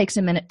it takes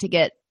a minute to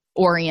get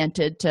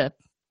oriented to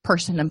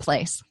person and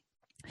place.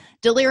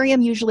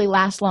 Delirium usually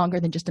lasts longer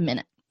than just a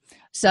minute.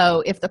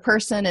 So if the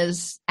person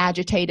is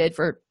agitated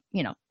for,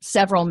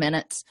 several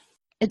minutes,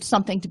 it's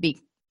something to be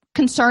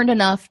concerned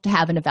enough to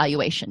have an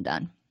evaluation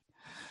done.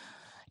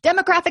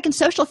 Demographic and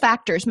social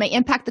factors may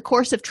impact the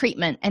course of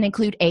treatment and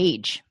include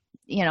age.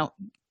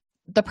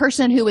 The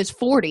person who is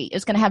 40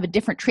 is going to have a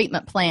different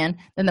treatment plan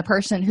than the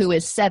person who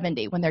is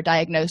 70 when they're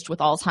diagnosed with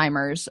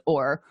Alzheimer's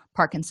or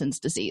Parkinson's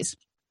disease.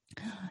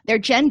 Their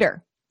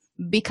gender,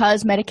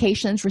 because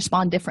medications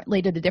respond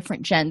differently to the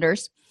different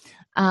genders.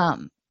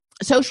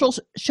 Social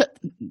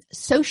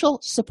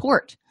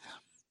support.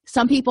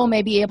 Some people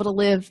may be able to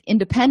live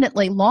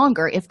independently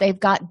longer if they've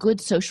got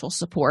good social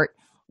support,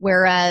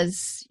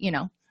 whereas,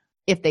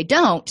 if they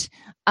don't,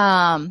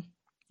 then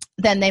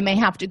they may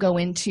have to go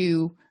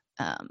into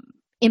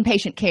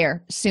inpatient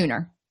care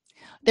sooner.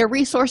 Their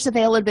resource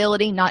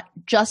availability, not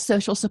just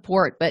social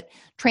support, but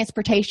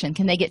transportation.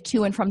 Can they get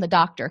to and from the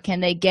doctor? Can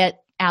they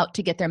get out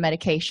to get their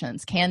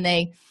medications? Can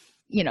they,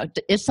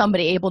 is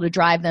somebody able to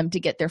drive them to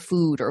get their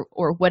food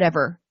or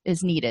whatever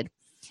is needed?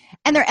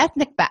 And their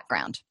ethnic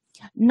background.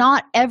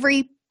 Not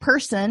every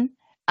person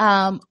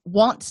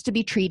wants to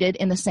be treated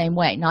in the same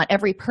way. Not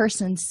every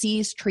person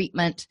sees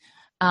treatment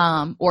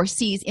or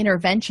sees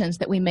interventions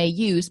that we may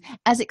use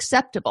as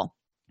acceptable.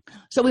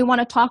 So we want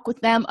to talk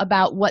with them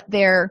about what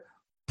their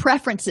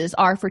preferences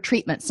are for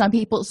treatment. Some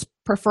people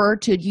prefer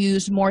to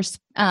use more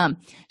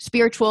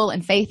spiritual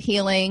and faith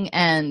healing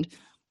and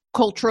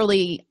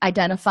culturally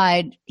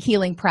identified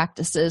healing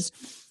practices,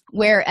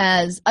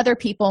 whereas other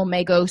people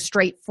may go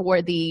straight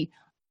for the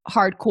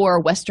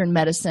hardcore Western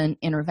medicine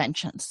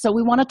interventions. So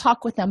we want to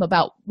talk with them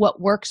about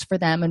what works for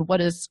them and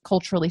what is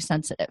culturally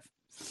sensitive.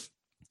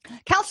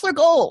 Counselor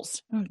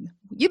goals.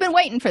 You've been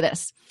waiting for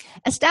this.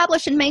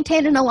 Establish and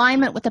maintain an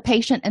alignment with the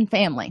patient and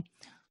family.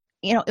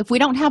 If we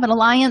don't have an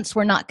alliance,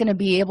 we're not going to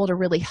be able to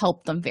really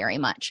help them very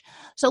much.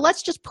 So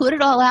let's just put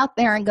it all out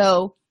there and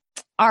go,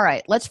 all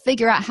right, let's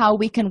figure out how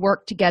we can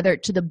work together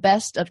to the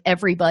best of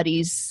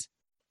everybody's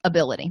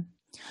ability.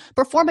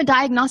 Perform a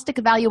diagnostic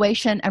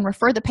evaluation and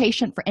refer the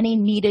patient for any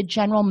needed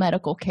general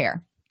medical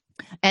care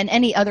and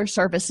any other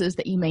services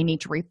that you may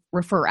need to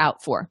refer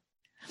out for.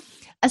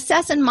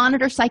 Assess and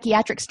monitor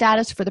psychiatric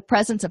status for the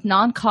presence of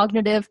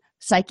non-cognitive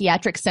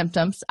psychiatric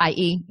symptoms,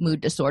 i.e.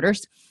 mood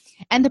disorders,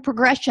 and the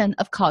progression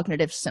of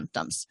cognitive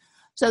symptoms.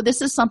 So this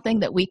is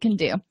something that we can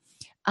do.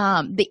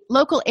 The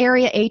local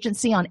area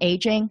agency on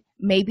aging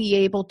may be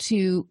able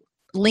to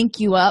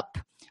link you up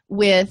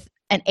with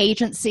an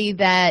agency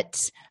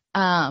that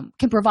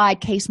can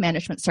provide case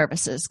management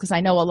services, because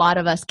I know a lot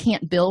of us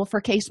can't bill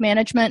for case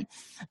management.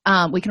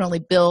 We can only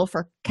bill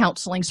for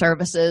counseling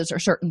services or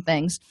certain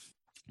things.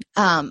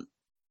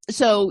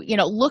 So,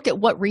 look at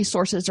what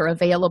resources are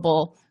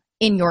available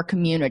in your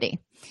community.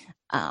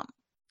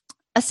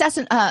 Assess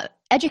and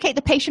educate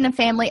the patient and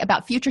family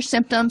about future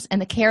symptoms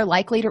and the care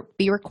likely to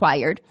be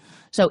required.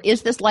 So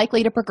is this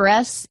likely to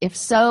progress? If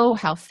so,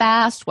 how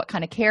fast? What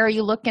kind of care are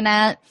you looking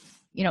at?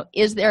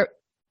 Is there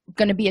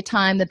going to be a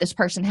time that this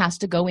person has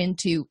to go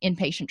into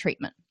inpatient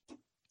treatment?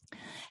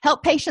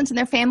 Help patients and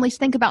their families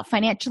think about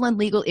financial and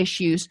legal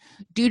issues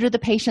due to the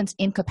patient's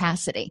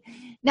incapacity.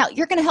 Now,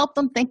 you're going to help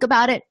them think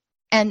about it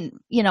and,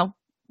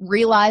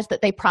 realize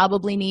that they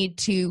probably need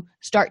to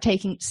start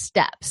taking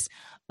steps.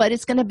 But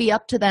it's going to be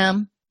up to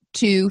them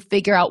to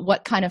figure out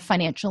what kind of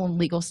financial and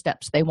legal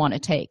steps they want to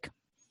take.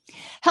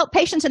 Help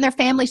patients and their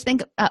families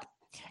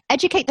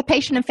educate the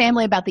patient and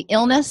family about the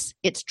illness,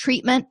 its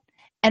treatment,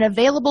 and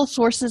available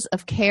sources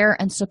of care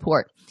and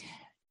support.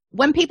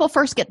 When people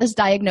first get this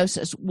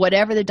diagnosis,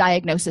 whatever the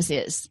diagnosis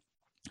is,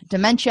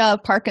 dementia,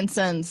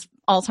 Parkinson's,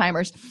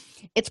 Alzheimer's,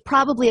 it's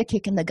probably a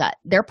kick in the gut.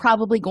 They're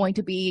probably going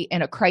to be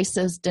in a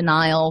crisis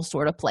denial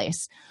sort of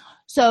place.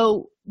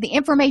 So the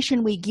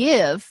information we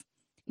give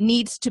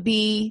needs to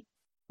be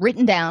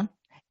written down.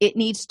 It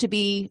needs to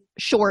be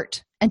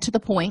short and to the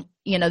point.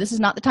 This is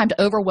not the time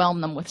to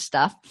overwhelm them with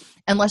stuff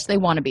unless they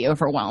want to be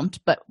overwhelmed,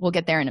 but we'll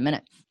get there in a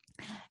minute.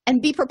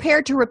 And be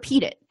prepared to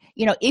repeat it.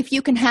 If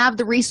you can have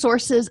the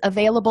resources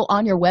available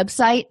on your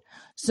website,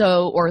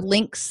 or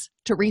links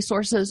to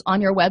resources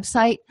on your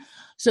website,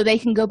 so they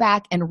can go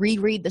back and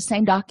reread the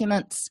same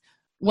documents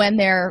when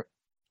they're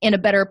in a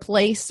better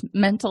place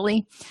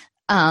mentally,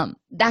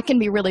 that can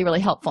be really, really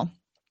helpful.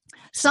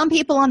 Some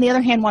people, on the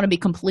other hand, want to be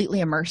completely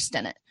immersed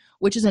in it,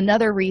 which is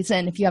another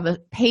reason if you have a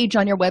page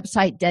on your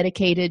website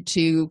dedicated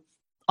to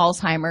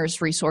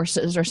Alzheimer's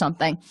resources or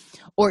something,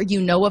 or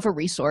of a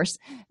resource,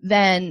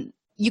 then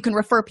you can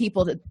refer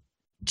people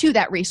to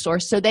that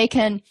resource so they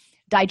can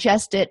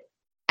digest it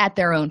at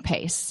their own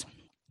pace.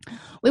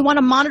 We want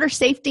to monitor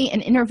safety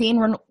and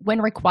intervene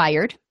when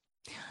required.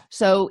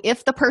 So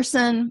if the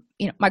person,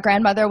 my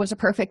grandmother was a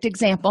perfect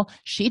example.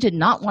 She did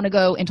not want to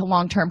go into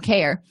long-term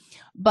care,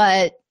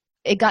 but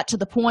it got to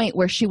the point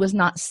where she was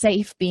not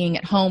safe being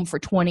at home for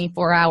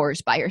 24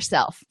 hours by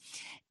herself.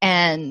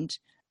 And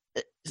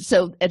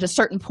so at a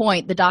certain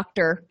point, the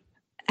doctor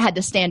had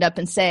to stand up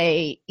and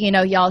say,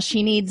 y'all,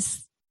 she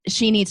needs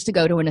to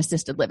go to an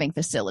assisted living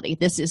facility.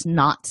 This is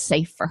not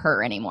safe for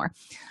her anymore.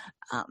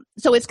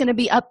 So it's going to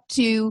be up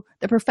to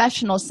the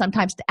professionals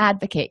sometimes to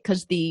advocate,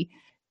 because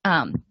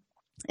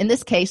in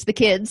this case, the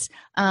kids,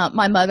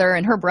 my mother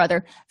and her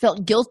brother,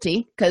 felt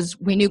guilty because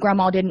we knew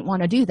grandma didn't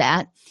want to do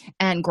that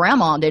and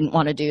grandma didn't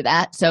want to do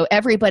that. So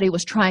everybody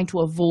was trying to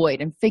avoid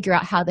and figure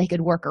out how they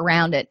could work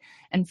around it.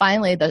 And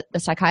finally, the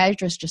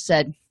psychiatrist just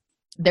said,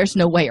 there's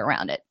no way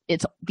around it.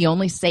 It's the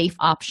only safe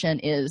option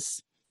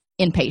is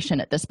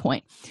inpatient at this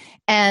point.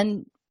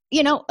 And,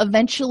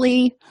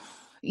 eventually,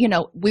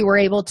 we were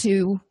able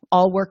to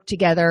all work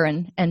together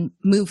and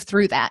move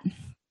through that.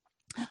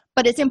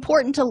 But it's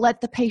important to let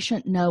the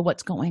patient know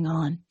what's going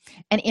on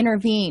and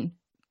intervene.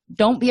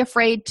 Don't be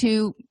afraid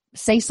to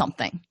say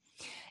something.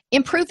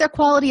 Improve their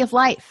quality of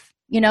life.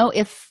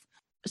 If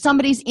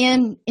somebody's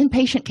in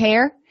inpatient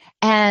care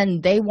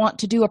and they want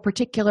to do a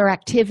particular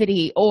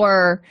activity,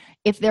 or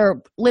if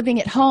they're living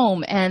at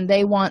home and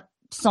they want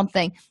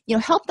something,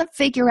 help them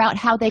figure out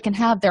how they can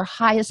have their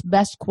highest,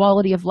 best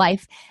quality of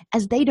life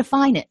as they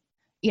define it.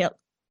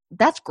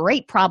 That's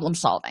great problem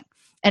solving,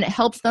 and it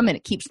helps them and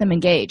it keeps them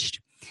engaged.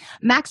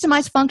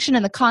 Maximize function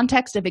in the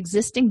context of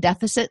existing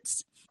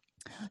deficits.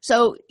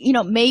 So,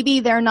 maybe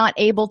they're not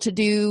able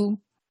to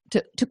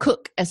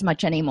cook as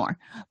much anymore,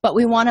 but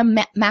we want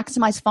to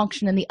maximize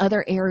function in the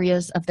other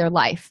areas of their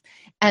life.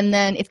 And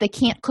then if they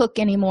can't cook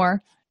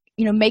anymore,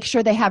 make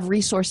sure they have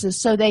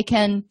resources so they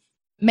can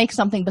make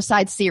something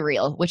besides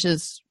cereal, which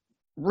is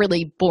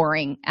really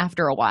boring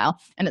after a while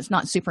and it's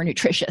not super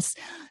nutritious.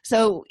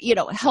 So,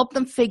 help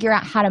them figure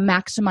out how to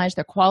maximize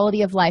their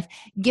quality of life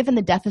given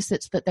the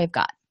deficits that they've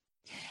got.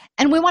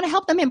 And we want to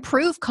help them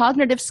improve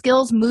cognitive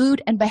skills,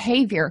 mood, and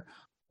behavior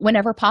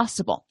whenever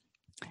possible.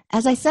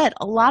 As I said,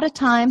 a lot of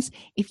times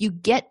if you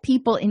get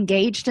people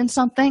engaged in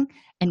something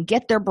and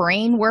get their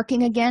brain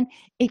working again,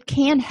 it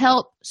can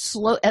help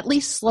at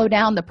least slow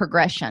down the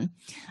progression.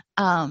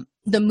 The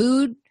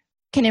mood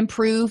can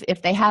improve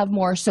if they have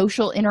more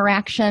social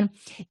interaction,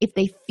 if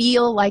they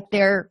feel like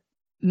they're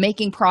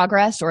making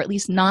progress or at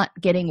least not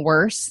getting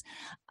worse.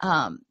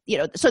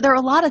 So there are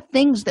a lot of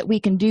things that we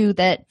can do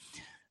that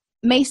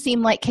may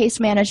seem like case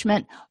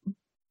management,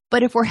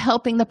 but if we're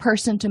helping the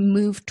person to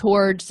move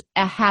towards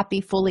a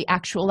happy, fully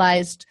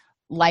actualized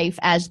life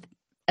as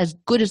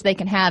good as they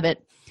can have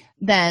it,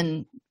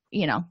 then,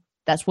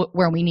 that's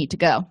where we need to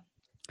go.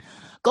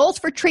 Goals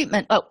for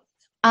treatment.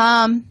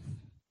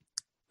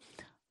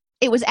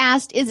 It was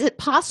asked, is it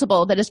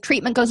possible that as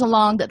treatment goes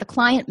along that the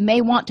client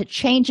may want to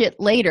change it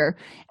later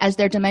as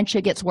their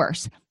dementia gets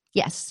worse?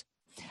 Yes.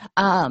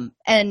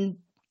 And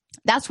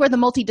that's where the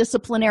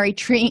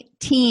multidisciplinary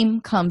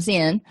team comes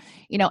in.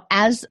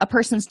 As a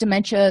person's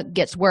dementia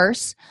gets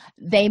worse,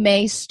 they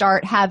may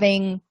start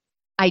having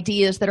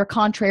ideas that are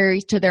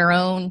contrary to their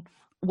own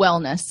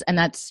wellness, and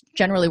that's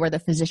generally where the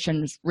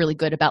physician is really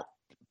good about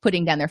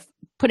putting down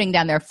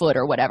their foot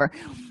or whatever.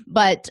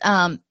 But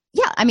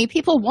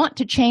people want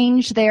to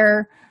change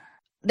their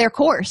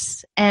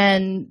course,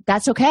 and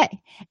that's okay.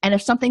 And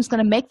if something's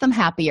going to make them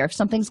happier, if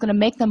something's going to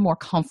make them more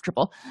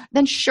comfortable,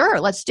 then sure,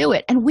 let's do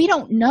it. And we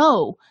don't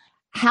know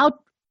how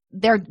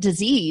their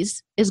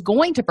disease is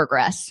going to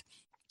progress.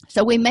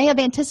 So we may have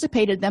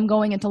anticipated them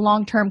going into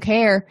long-term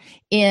care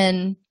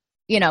in,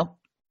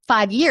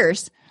 5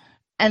 years,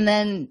 and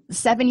then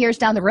 7 years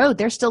down the road,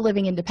 they're still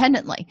living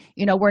independently.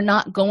 We're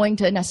not going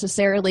to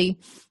necessarily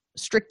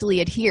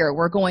strictly adhere.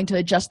 We're going to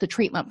adjust the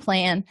treatment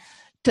plan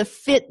to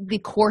fit the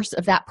course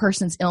of that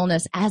person's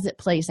illness as it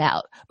plays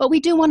out. But we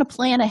do want to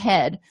plan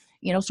ahead,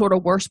 sort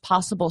of worst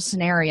possible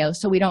scenario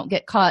so we don't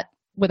get caught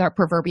with our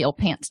proverbial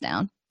pants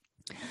down.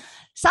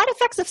 Side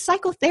effects of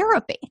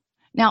psychotherapy.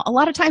 Now, a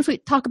lot of times we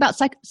talk about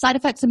side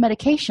effects of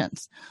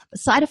medications. The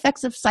side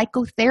effects of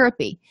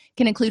psychotherapy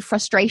can include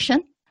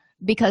frustration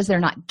because they're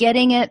not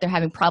getting it. They're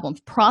having problems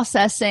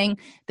processing.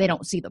 They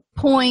don't see the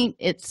point.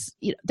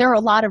 There are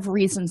a lot of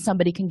reasons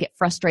somebody can get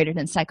frustrated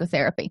in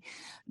psychotherapy.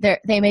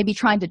 They may be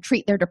trying to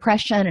treat their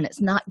depression and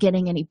it's not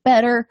getting any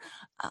better.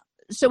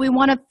 So we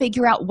want to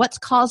figure out what's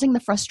causing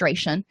the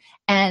frustration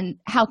and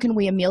how can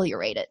we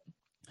ameliorate it.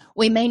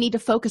 We may need to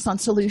focus on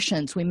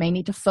solutions. We may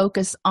need to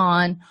focus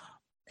on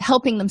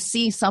helping them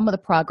see some of the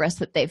progress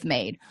that they've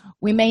made.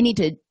 We may need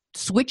to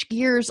switch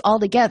gears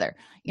altogether.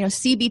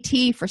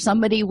 CBT for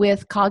somebody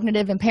with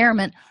cognitive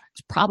impairment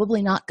is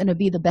probably not going to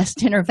be the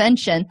best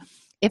intervention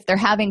if they're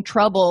having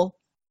trouble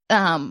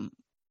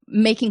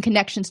making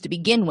connections to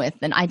begin with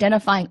and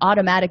identifying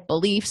automatic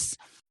beliefs.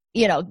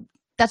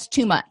 That's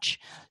too much.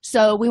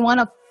 So we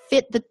want to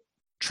fit the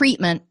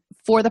treatment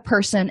for the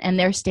person and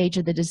their stage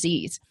of the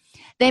disease.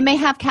 They may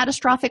have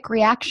catastrophic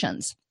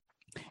reactions.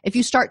 If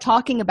you start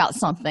talking about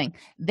something,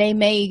 they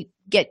may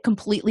get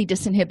completely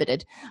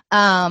disinhibited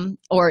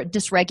or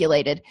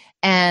dysregulated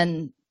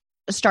and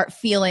start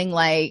feeling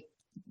like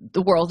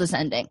the world is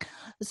ending.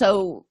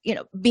 So,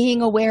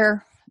 being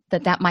aware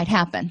that might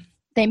happen.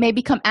 They may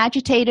become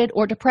agitated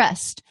or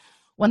depressed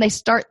when they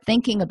start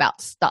thinking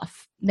about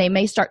stuff. They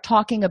may start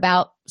talking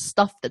about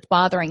stuff that's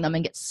bothering them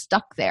and get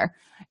stuck there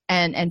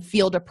and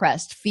feel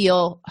depressed,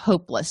 feel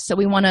hopeless. So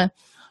we want to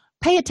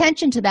pay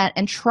attention to that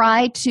and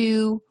try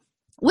to,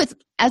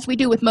 as we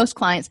do with most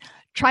clients,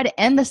 try to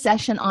end the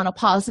session on a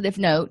positive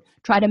note,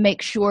 try to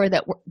make sure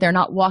that they're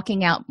not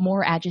walking out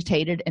more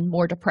agitated and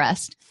more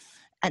depressed.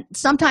 And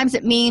sometimes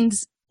it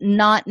means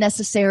not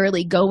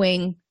necessarily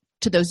going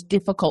to those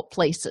difficult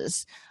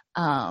places.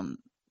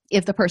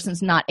 If the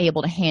person's not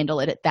able to handle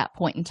it at that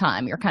point in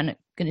time, you're kind of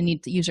going to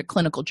need to use your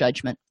clinical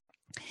judgment.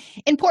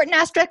 Important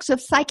aspects of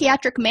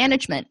psychiatric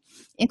management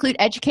include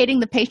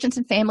educating the patients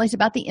and families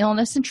about the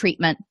illness and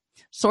treatment,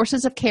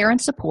 sources of care and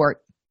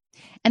support,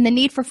 and the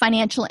need for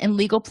financial and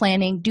legal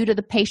planning due to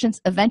the patient's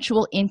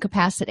eventual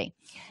incapacity.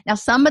 Now,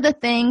 some of the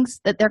things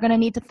that they're going to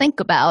need to think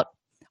about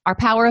are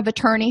power of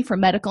attorney for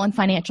medical and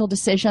financial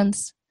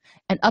decisions,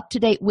 an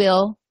up-to-date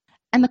will,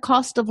 and the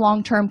cost of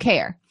long-term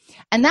care.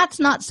 And that's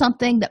not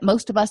something that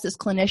most of us as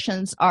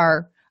clinicians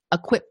are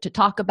equipped to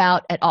talk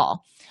about at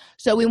all.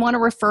 So we want to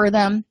refer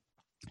them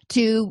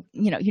to,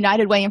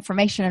 United Way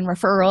Information and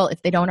Referral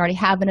if they don't already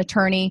have an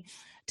attorney,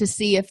 to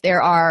see if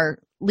there are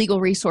legal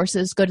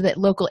resources. Go to the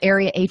local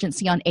area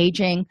agency on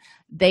aging.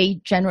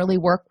 They generally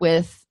work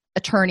with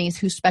attorneys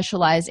who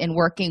specialize in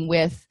working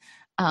with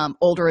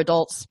older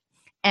adults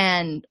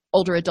and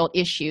older adult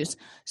issues.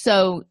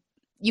 So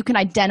you can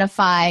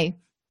identify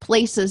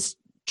places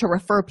to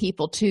refer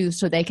people to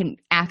so they can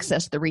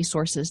access the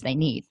resources they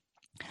need.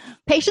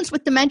 Patients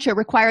with dementia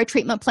require a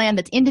treatment plan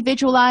that's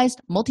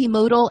individualized,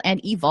 multimodal,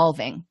 and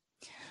evolving.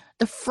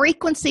 The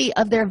frequency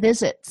of their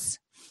visits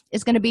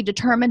is going to be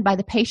determined by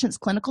the patient's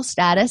clinical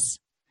status,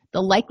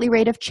 the likely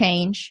rate of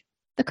change,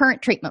 the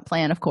current treatment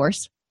plan, of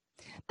course,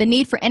 the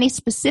need for any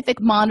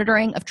specific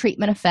monitoring of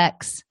treatment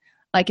effects,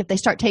 like if they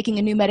start taking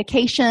a new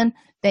medication,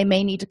 they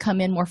may need to come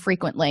in more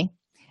frequently,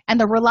 and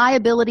the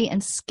reliability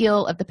and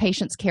skill of the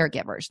patient's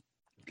caregivers.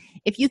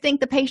 If you think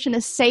the patient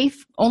is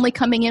safe only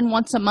coming in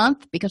once a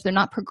month because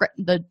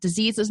the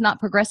disease is not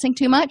progressing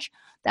too much,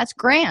 that's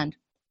grand.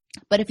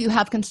 But if you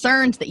have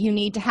concerns that you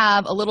need to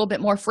have a little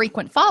bit more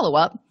frequent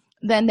follow-up,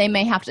 then they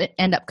may have to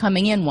end up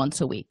coming in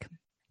once a week.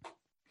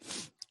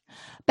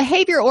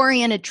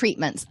 Behavior-oriented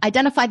treatments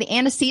identify the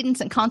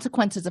antecedents and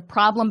consequences of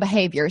problem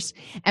behaviors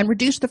and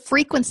reduce the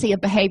frequency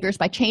of behaviors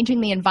by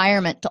changing the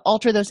environment to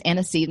alter those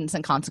antecedents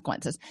and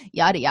consequences,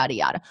 yada, yada,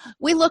 yada.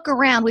 We look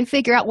around, we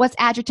figure out what's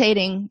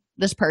agitating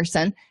this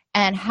person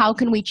and how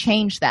can we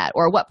change that,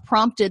 or what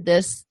prompted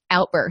this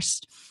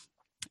outburst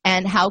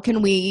and how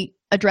can we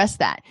address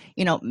that.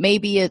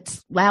 Maybe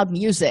it's loud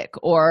music,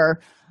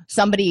 or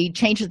somebody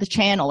changes the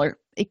channel, or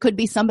it could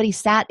be somebody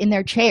sat in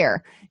their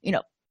chair.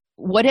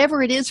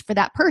 Whatever it is for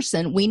that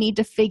person, we need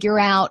to figure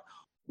out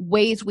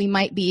ways we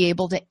might be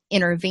able to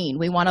intervene.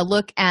 We want to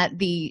look at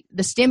the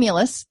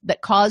stimulus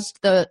that caused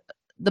the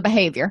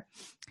behavior.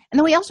 And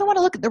then we also want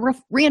to look at the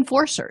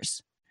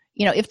reinforcers.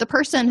 If the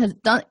person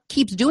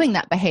keeps doing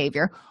that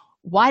behavior,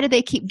 why do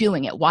they keep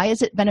doing it? Why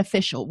is it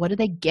beneficial? What do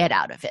they get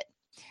out of it?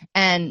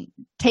 And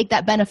take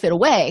that benefit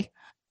away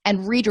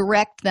and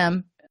redirect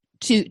them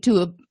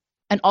to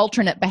an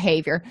alternate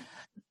behavior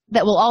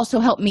that will also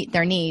help meet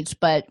their needs,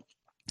 but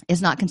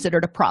is not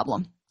considered a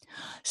problem.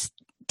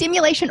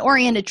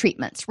 Stimulation-oriented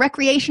treatments,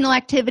 recreational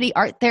activity,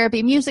 art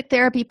therapy, music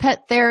therapy,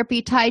 pet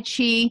therapy, Tai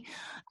Chi.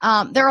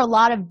 There are a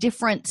lot of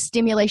different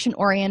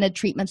stimulation-oriented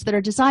treatments that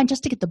are designed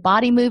just to get the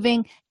body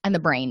moving and the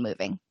brain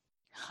moving.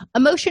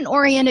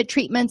 Emotion-oriented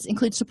treatments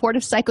include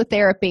supportive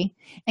psychotherapy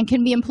and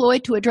can be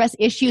employed to address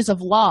issues of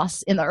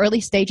loss in the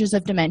early stages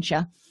of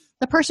dementia.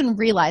 The person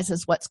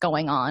realizes what's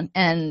going on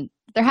and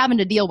they're having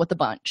to deal with a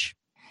bunch.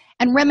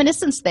 And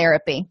reminiscence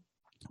therapy,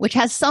 which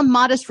has some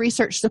modest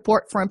research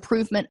support for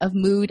improvement of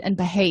mood and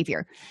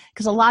behavior.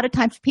 Because a lot of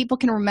times people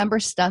can remember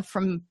stuff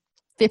from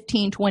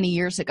 15, 20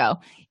 years ago,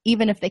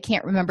 even if they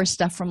can't remember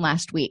stuff from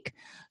last week.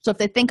 So if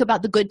they think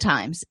about the good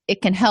times,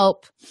 it can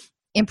help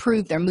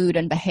improve their mood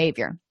and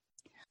behavior.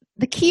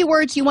 The key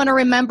words you want to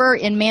remember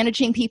in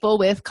managing people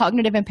with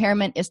cognitive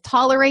impairment is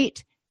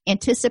tolerate,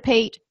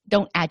 anticipate,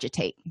 don't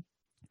agitate.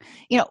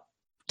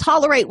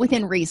 Tolerate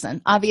within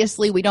reason.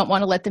 Obviously, we don't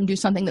want to let them do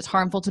something that's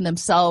harmful to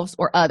themselves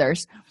or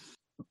others.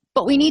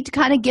 But we need to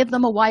kind of give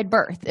them a wide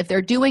berth. If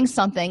they're doing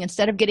something,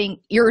 instead of getting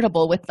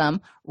irritable with them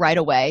right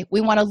away,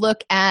 we want to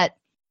look at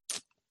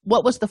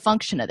what was the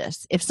function of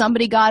this. If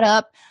somebody got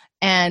up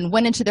and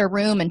went into their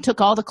room and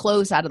took all the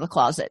clothes out of the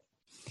closet,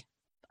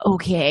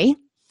 okay.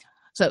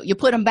 So you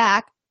put them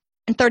back,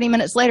 and 30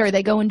 minutes later,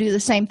 they go and do the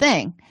same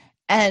thing.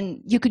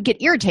 And you could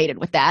get irritated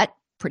with that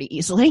pretty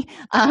easily.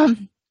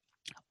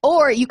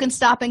 Or you can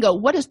stop and go,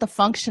 what is the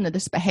function of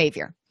this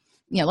behavior?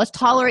 Let's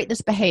tolerate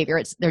this behavior.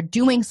 They're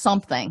doing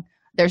something.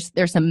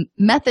 There's a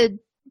method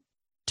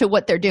to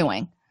what they're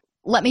doing.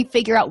 Let me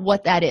figure out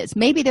what that is.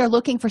 Maybe they're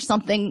looking for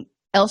something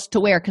else to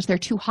wear because they're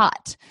too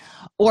hot.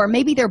 Or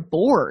maybe they're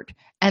bored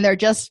and they're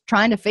just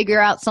trying to figure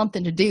out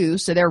something to do,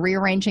 so they're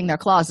rearranging their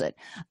closet.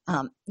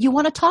 You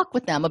want to talk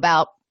with them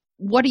about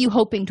what are you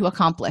hoping to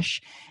accomplish.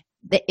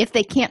 If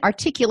they can't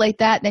articulate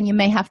that, then you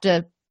may have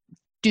to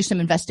do some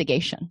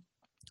investigation.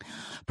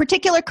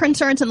 Particular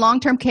concerns in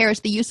long-term care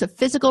is the use of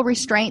physical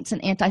restraints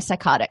and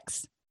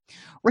antipsychotics.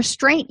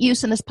 Restraint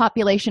use in this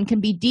population can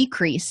be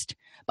decreased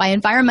by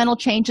environmental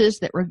changes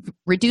that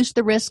reduce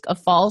the risk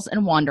of falls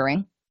and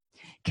wandering,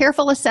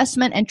 careful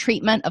assessment and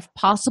treatment of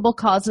possible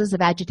causes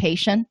of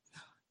agitation,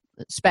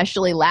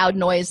 especially loud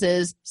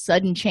noises,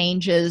 sudden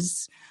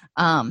changes,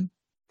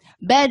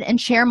 bed and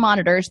chair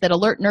monitors that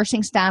alert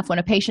nursing staff when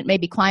a patient may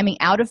be climbing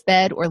out of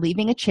bed or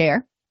leaving a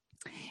chair,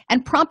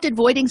 and prompted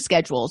voiding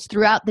schedules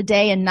throughout the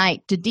day and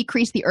night to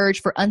decrease the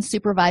urge for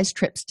unsupervised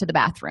trips to the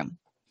bathroom.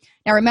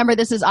 Now, remember,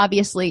 this is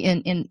obviously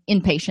in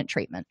inpatient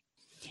treatment.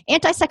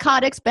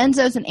 Antipsychotics,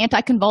 benzos, and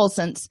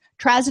anticonvulsants,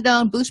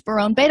 trazodone,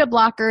 buspirone, beta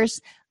blockers,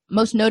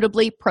 most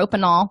notably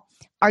propanol,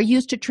 are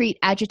used to treat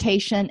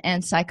agitation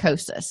and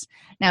psychosis.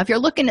 Now, if you're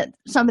looking at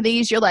some of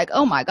these, you're like,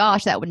 oh my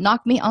gosh, that would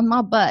knock me on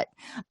my butt.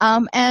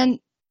 And,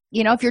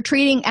 if you're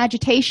treating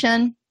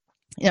agitation,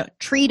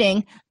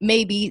 treating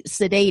may be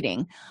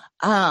sedating.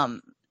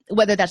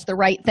 Whether that's the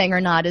right thing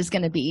or not is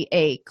going to be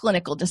a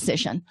clinical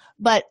decision.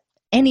 But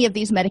any of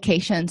these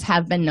medications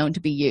have been known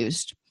to be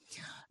used.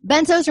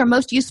 Benzos are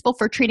most useful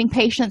for treating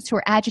patients who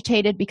are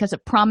agitated because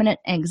of prominent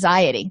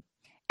anxiety,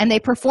 and they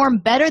perform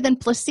better than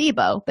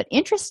placebo, but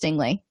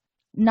interestingly,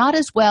 not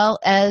as well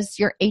as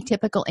your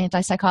atypical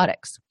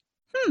antipsychotics.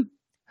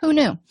 Who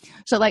knew?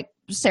 So like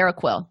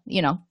Seroquel,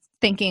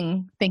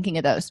 thinking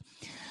of those.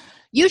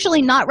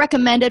 Usually not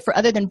recommended for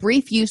other than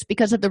brief use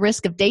because of the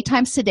risk of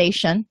daytime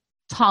sedation,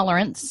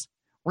 tolerance,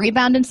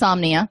 rebound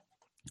insomnia,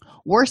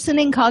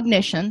 worsening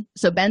cognition.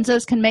 So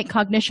benzos can make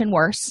cognition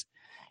worse,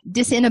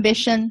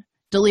 disinhibition,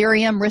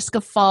 delirium, risk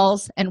of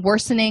falls, and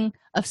worsening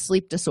of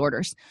sleep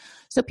disorders.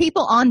 So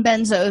people on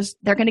benzos,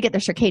 they're going to get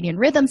their circadian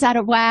rhythms out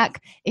of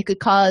whack. It could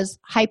cause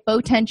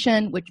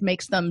hypotension, which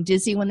makes them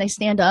dizzy when they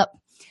stand up,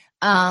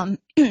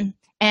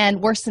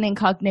 and worsening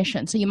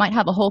cognition. So you might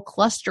have a whole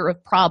cluster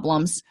of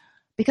problems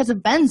because of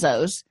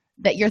benzos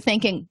that you're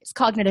thinking is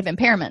cognitive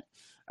impairment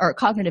or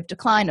cognitive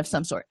decline of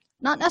some sort.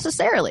 Not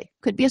necessarily.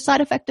 Could be a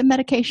side effect of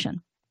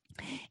medication.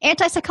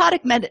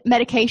 Antipsychotic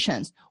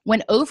medications,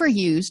 when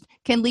overused,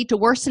 can lead to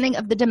worsening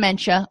of the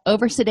dementia,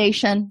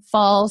 oversedation,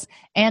 falls,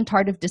 and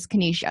tardive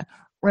dyskinesia.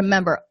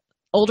 Remember,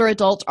 older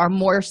adults are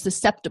more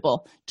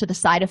susceptible to the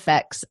side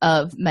effects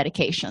of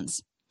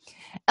medications.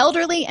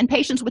 Elderly and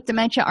patients with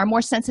dementia are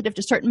more sensitive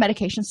to certain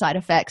medication side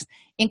effects,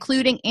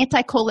 including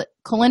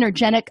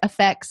anticholinergic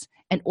effects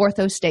and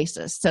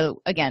orthostasis.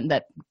 So again,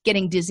 that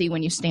getting dizzy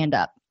when you stand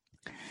up.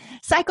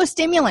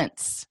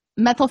 Psychostimulants,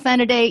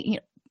 methylphenidate,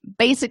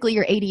 basically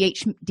your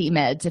ADHD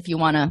meds, if you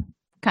want to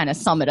kind of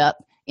sum it up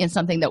in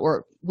something that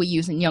we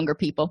use in younger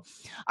people,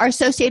 are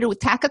associated with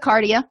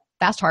tachycardia,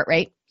 fast heart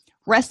rate,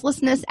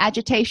 restlessness,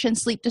 agitation,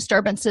 sleep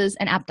disturbances,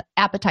 and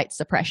appetite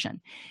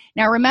suppression.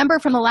 Now, remember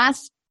from the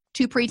last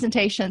two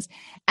presentations,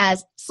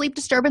 as sleep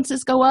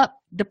disturbances go up,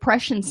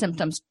 depression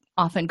symptoms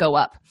often go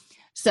up.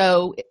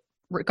 So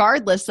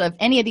regardless of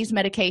any of these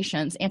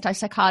medications,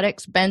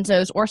 antipsychotics,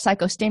 benzos, or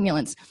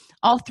psychostimulants,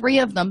 all three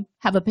of them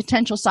have a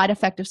potential side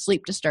effect of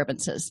sleep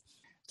disturbances.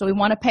 So we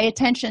want to pay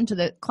attention to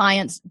the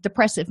client's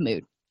depressive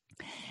mood.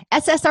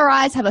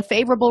 SSRIs have a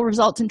favorable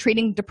result in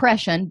treating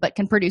depression, but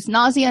can produce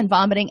nausea and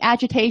vomiting,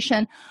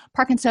 agitation,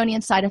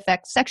 Parkinsonian side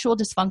effects, sexual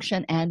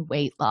dysfunction, and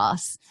weight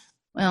loss.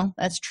 Well,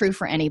 that's true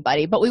for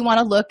anybody, but we want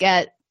to look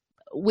at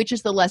which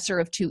is the lesser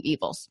of two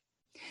evils.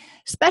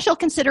 Special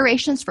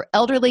considerations for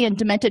elderly and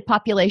demented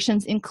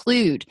populations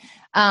include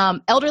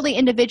elderly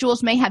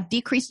individuals may have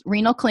decreased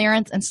renal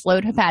clearance and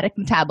slowed hepatic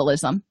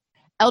metabolism.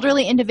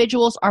 Elderly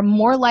individuals are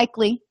more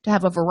likely to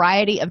have a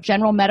variety of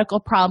general medical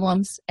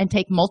problems and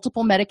take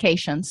multiple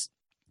medications.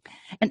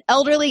 And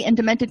elderly and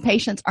demented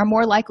patients are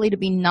more likely to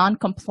be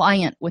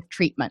non-compliant with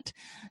treatment.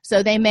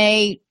 So they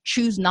may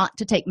choose not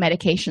to take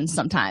medications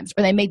sometimes,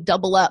 or they may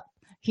double up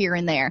here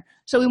and there.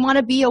 So we want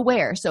to be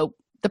aware. So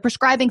the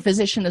prescribing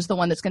physician is the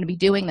one that's going to be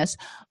doing this.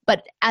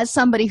 But as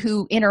somebody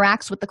who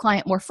interacts with the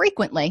client more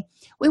frequently,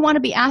 we want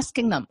to be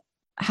asking them,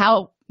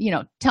 tell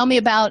me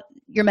about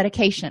your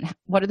medication.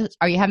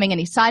 Are you having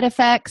any side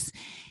effects?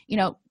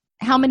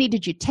 How many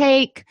did you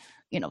take?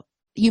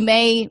 You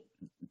may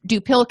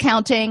do pill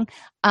counting.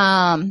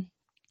 That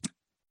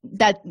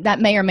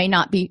may or may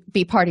not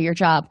be part of your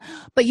job.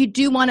 But you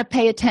do want to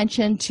pay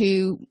attention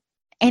to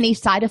any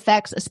side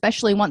effects,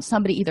 especially once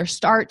somebody either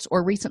starts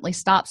or recently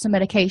stops a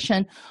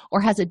medication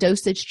or has a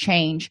dosage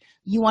change.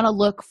 You want to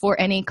look for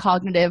any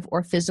cognitive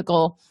or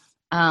physical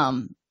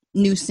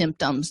new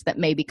symptoms that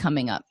may be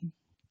coming up.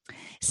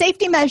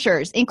 Safety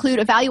measures include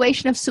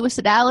evaluation of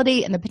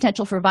suicidality and the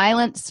potential for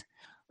violence,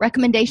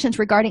 recommendations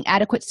regarding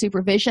adequate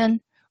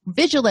supervision,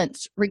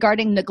 vigilance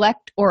regarding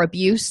neglect or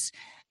abuse.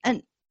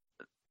 And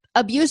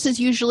abuse is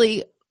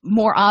usually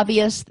more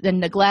obvious than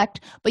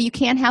neglect, but you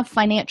can have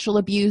financial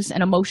abuse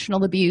and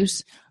emotional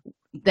abuse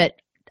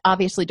that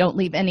obviously don't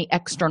leave any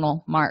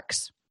external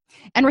marks.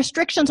 And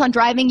restrictions on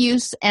driving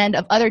use and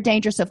of other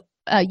dangerous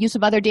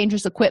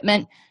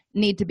equipment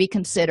need to be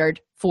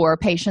considered for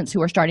patients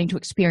who are starting to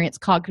experience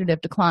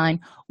cognitive decline,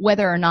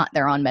 whether or not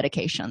they're on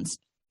medications.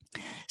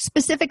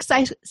 Specific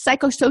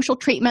psychosocial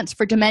treatments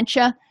for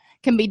dementia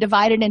can be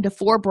divided into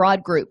four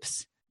broad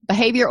groups: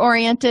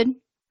 behavior-oriented,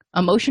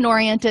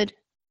 emotion-oriented,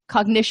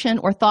 cognition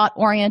or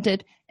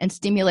thought-oriented, and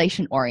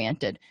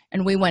stimulation-oriented.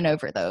 And we went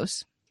over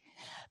those.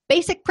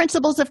 Basic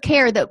principles of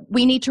care that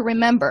we need to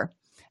remember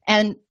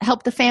and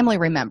help the family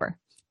remember.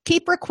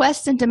 Keep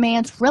requests and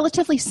demands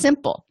relatively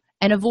simple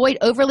and avoid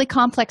overly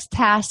complex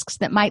tasks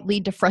that might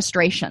lead to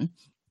frustration.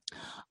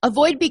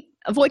 Avoid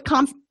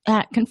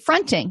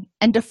confronting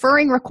and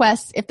deferring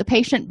requests if the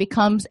patient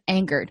becomes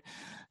angered.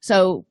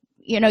 So,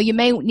 you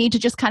may need to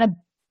just kind of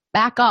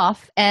back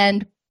off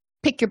and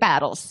pick your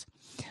battles.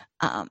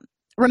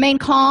 Remain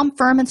calm,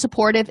 firm, and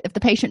supportive if the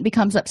patient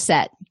becomes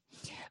upset.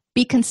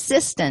 Be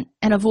consistent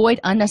and avoid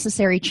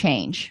unnecessary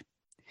change.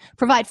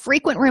 Provide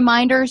frequent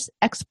reminders,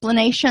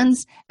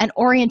 explanations, and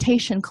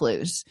orientation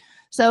clues.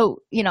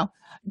 So,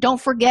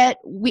 don't forget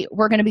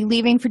we're going to be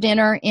leaving for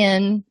dinner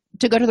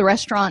to go to the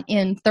restaurant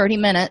in 30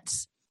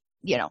 minutes.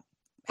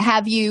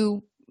 Have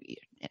you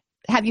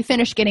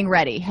finished getting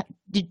ready?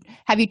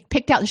 Have you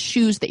picked out the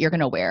shoes that you're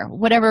going to wear?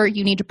 Whatever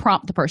you need to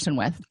prompt the person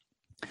with.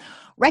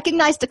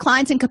 Recognize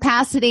declines in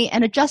capacity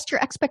and adjust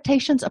your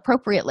expectations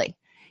appropriately.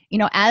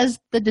 As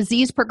the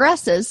disease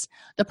progresses,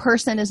 the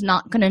person is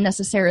not going to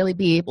necessarily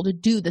be able to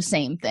do the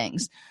same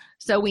things.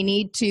 So we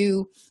need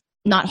to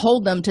not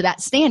hold them to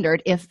that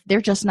standard if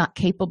they're just not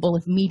capable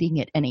of meeting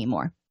it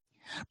anymore.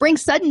 Bring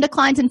sudden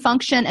declines in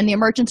function and the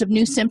emergence of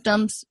new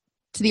symptoms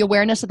to the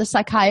awareness of the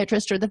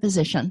psychiatrist or the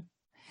physician.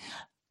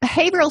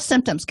 Behavioral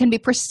symptoms can be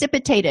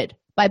precipitated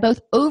by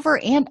both over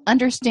and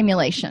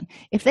understimulation.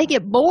 If they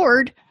get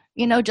bored,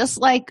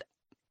 just like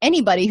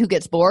anybody who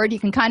gets bored, you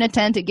can kind of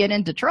tend to get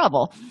into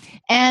trouble.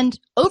 And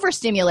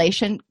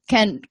overstimulation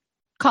can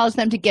cause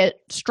them to get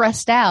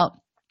stressed out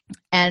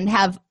and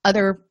have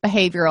other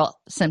behavioral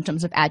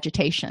symptoms of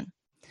agitation.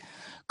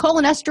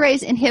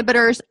 Cholinesterase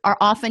inhibitors are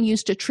often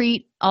used to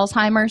treat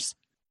Alzheimer's.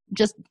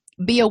 Just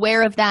be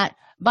aware of that.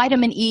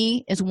 Vitamin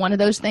E is one of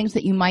those things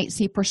that you might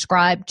see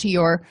prescribed to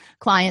your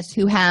clients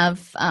who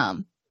have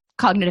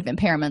cognitive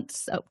impairments.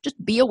 So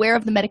just be aware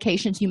of the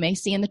medications you may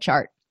see in the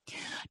chart.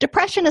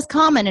 Depression is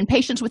common in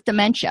patients with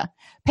dementia.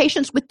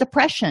 Patients with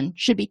depression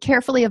should be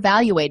carefully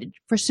evaluated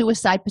for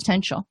suicide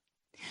potential.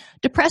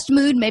 Depressed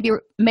mood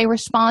may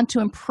respond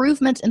to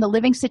improvements in the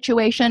living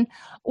situation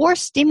or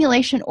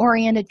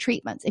stimulation-oriented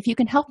treatments. If you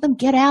can help them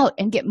get out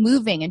and get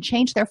moving and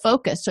change their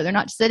focus so they're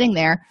not sitting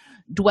there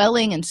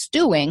dwelling and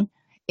stewing,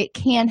 it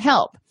can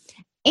help.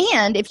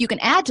 And if you can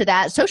add to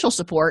that social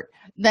support,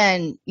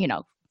 then,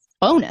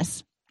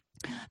 bonus.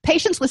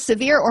 Patients with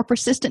severe or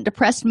persistent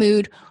depressed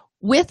mood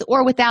with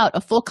or without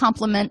a full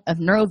complement of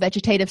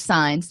neurovegetative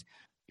signs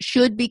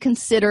should be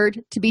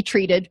considered to be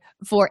treated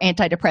for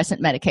antidepressant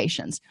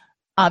medications.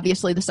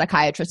 Obviously, the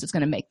psychiatrist is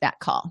going to make that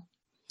call.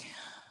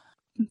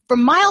 For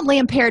mildly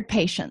impaired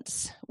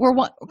patients, we're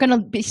going to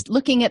be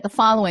looking at the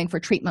following for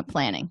treatment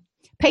planning.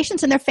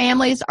 Patients and their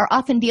families are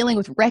often dealing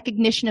with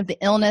recognition of the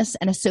illness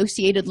and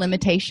associated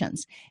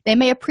limitations. They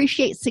may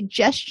appreciate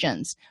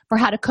suggestions for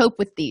how to cope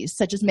with these,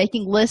 such as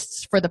making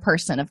lists for the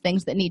person of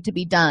things that need to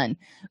be done,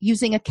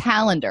 using a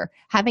calendar,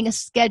 having a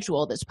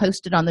schedule that's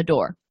posted on the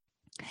door.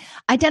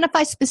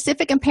 Identify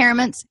specific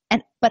impairments,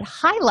 but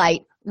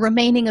highlight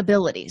remaining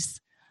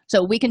abilities.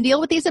 So we can deal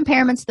with these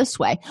impairments this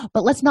way,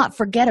 but let's not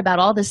forget about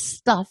all this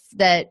stuff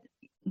that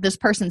this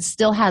person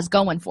still has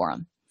going for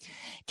them.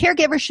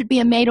 Caregivers should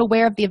be made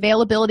aware of the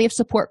availability of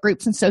support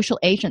groups and social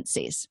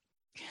agencies.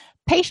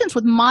 Patients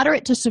with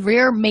moderate to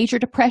severe major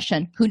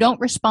depression who don't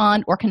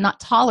respond or cannot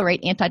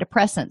tolerate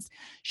antidepressants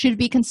should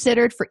be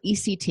considered for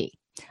ECT.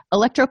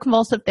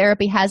 Electroconvulsive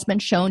therapy has been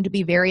shown to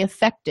be very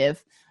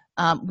effective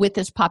with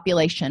this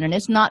population, and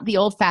it's not the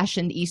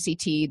old-fashioned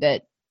ECT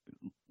that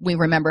we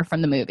remember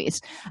from the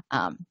movies.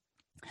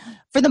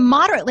 For the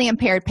moderately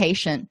impaired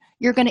patient,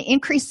 you're going to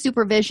increase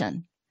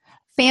supervision.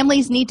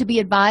 Families need to be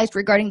advised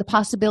regarding the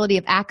possibility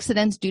of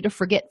accidents due to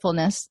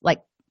forgetfulness,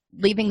 like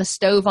leaving the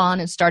stove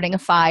on and starting a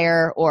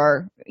fire,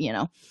 or,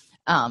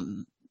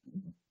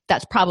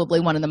 that's probably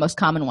one of the most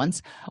common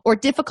ones, or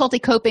difficulty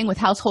coping with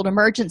household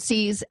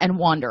emergencies and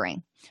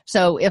wandering.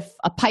 So if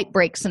a pipe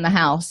breaks in the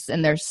house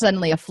and there's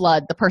suddenly a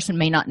flood, the person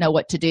may not know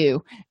what to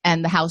do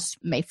and the house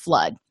may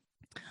flood.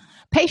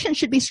 Patients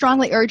should be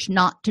strongly urged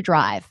not to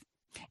drive.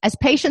 As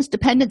patients'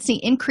 dependency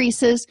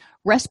increases,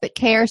 respite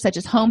care such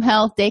as home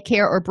health,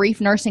 daycare, or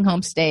brief nursing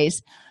home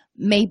stays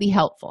may be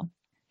helpful.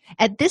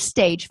 At this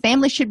stage,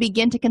 families should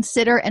begin to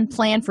consider and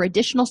plan for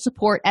additional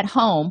support at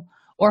home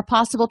or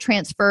possible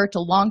transfer to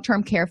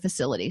long-term care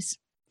facilities.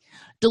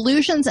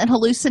 Delusions and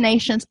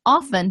hallucinations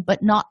often,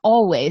 but not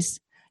always,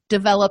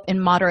 develop in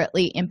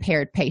moderately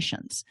impaired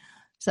patients.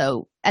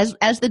 So as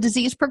the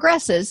disease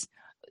progresses,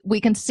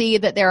 we can see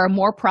that there are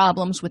more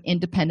problems with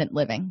independent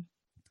living.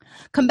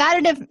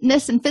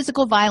 Combativeness and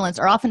physical violence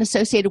are often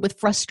associated with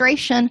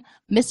frustration,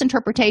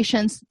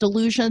 misinterpretations,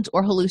 delusions,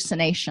 or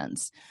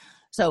hallucinations.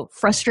 So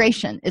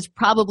frustration is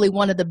probably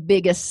one of the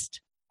biggest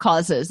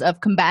causes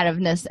of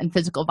combativeness and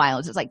physical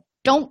violence. It's like,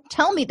 don't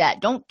tell me that,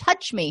 don't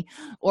touch me,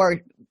 or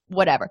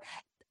whatever.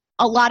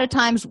 A lot of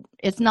times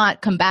it's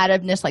not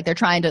combativeness, like they're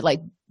trying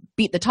to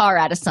beat the tar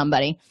out of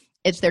somebody.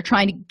 It's they're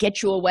trying to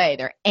get you away.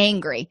 They're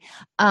angry.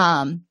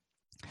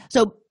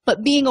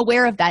 But being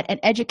aware of that and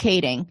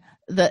educating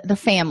the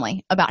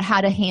family about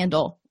how to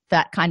handle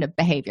that kind of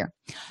behavior.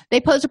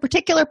 They pose a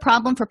particular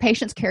problem for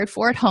patients cared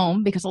for at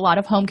home because a lot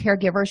of home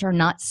caregivers are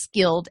not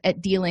skilled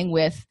at dealing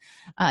with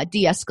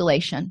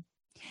de-escalation.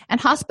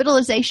 And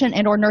hospitalization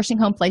and or nursing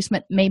home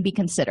placement may be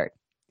considered.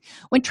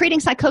 When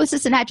treating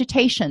psychosis and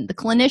agitation, the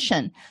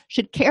clinician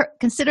should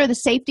consider the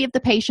safety of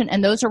the patient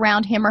and those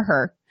around him or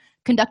her,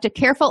 conduct a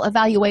careful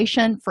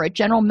evaluation for a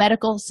general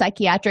medical,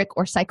 psychiatric,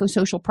 or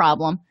psychosocial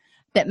problem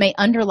that may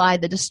underlie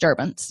the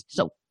disturbance.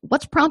 So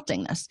what's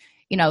prompting this?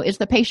 Is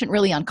the patient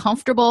really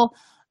uncomfortable?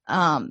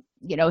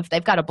 If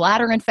they've got a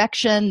bladder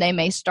infection, they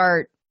may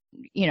start,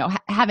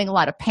 having a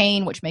lot of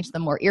pain, which makes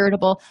them more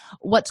irritable.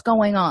 What's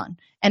going on?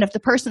 And if the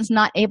person's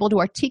not able to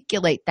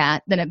articulate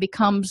that, then it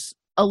becomes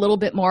a little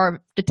bit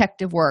more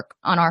detective work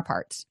on our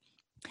parts.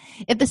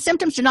 If the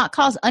symptoms do not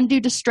cause undue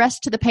distress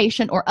to the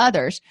patient or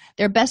others,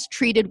 they're best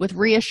treated with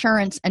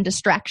reassurance and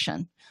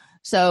distraction.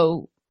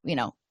 So,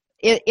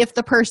 if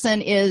the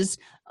person is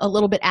a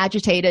little bit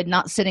agitated,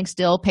 not sitting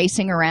still,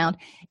 pacing around,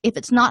 if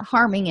it's not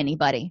harming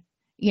anybody,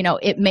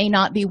 it may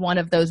not be one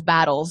of those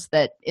battles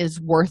that is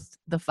worth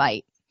the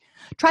fight.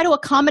 Try to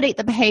accommodate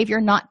the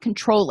behavior, not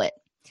control it.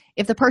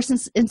 If the person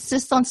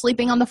insists on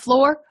sleeping on the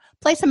floor,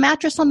 place a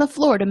mattress on the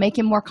floor to make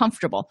him more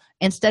comfortable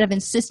instead of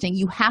insisting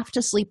you have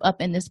to sleep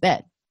up in this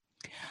bed.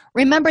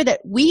 Remember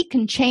that we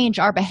can change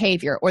our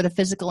behavior or the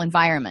physical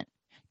environment.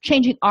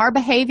 Changing our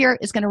behavior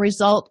is going to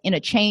result in a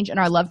change in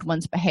our loved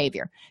one's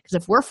behavior.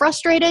 Because if we're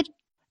frustrated,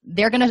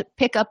 they're going to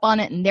pick up on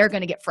it and they're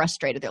going to get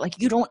frustrated. They're like,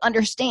 you don't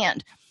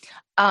understand.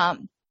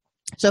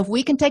 So if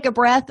we can take a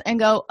breath and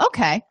go,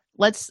 okay,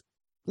 let's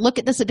look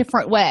at this a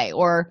different way,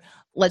 or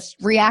let's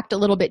react a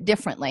little bit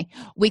differently,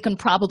 we can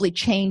probably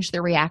change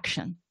the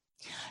reaction.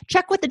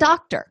 Check with the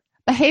doctor.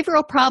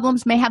 Behavioral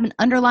problems may have an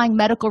underlying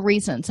medical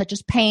reason, such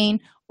as pain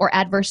or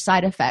adverse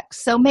side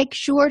effects. So make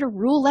sure to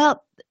rule out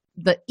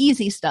the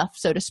easy stuff,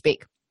 so to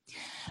speak.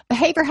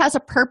 Behavior has a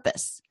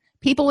purpose.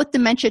 People with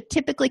dementia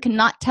typically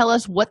cannot tell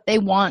us what they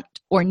want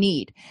or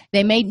need.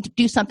 They may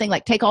do something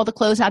like take all the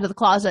clothes out of the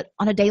closet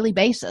on a daily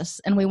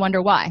basis, and we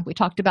wonder why. We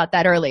talked about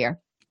that earlier.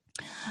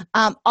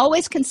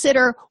 Always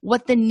consider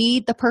what the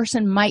need the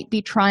person might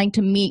be trying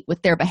to meet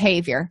with their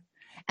behavior,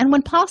 and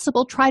when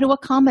possible, try to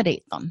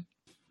accommodate them.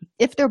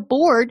 If they're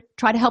bored,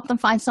 try to help them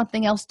find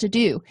something else to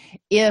do.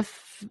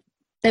 If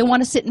they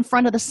want to sit in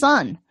front of the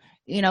sun,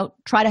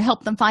 try to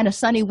help them find a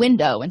sunny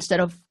window instead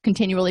of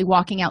continually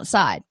walking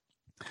outside.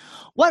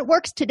 What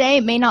works today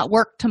may not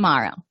work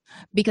tomorrow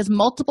because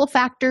multiple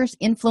factors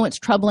influence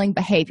troubling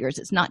behaviors.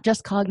 It's not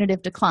just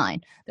cognitive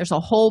decline. There's a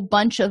whole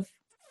bunch of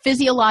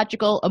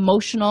physiological,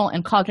 emotional,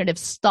 and cognitive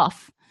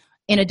stuff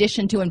in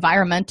addition to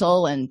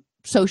environmental and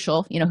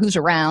social, who's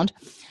around,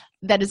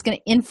 that is going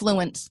to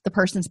influence the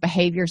person's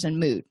behaviors and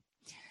mood.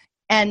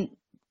 And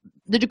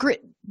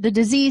the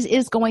disease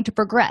is going to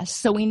progress.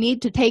 So we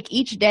need to take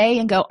each day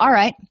and go, all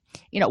right,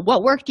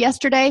 what worked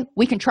yesterday,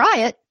 we can try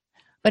it.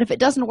 But if it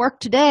doesn't work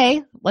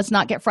today, let's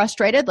not get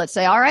frustrated. Let's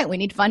say, all right, we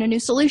need to find a new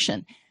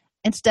solution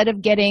instead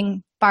of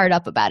getting fired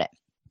up about it.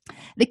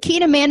 The key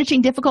to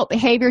managing difficult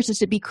behaviors is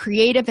to be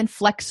creative and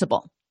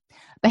flexible.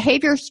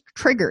 Behavior's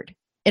triggered.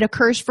 It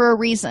occurs for a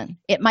reason.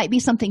 It might be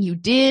something you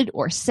did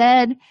or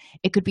said.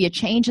 It could be a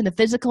change in the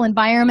physical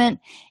environment.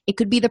 It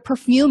could be the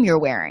perfume you're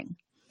wearing.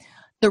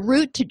 The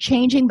route to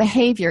changing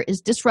behavior is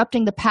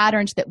disrupting the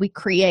patterns that we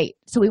create.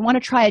 So we want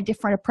to try a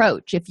different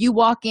approach. If you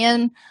walk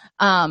in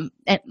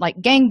like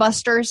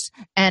gangbusters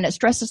and it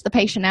stresses the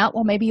patient out,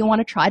 well, maybe you want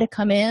to try to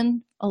come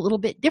in a little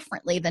bit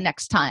differently the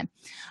next time.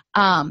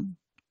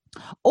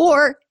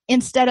 Or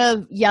instead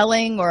of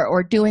yelling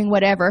or doing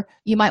whatever,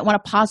 you might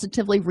want to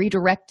positively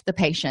redirect the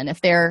patient. If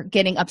they're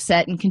getting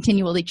upset and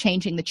continually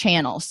changing the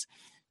channels,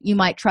 you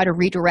might try to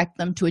redirect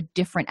them to a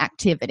different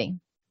activity.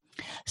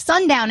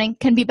 Sundowning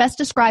can be best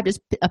described as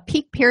a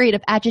peak period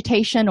of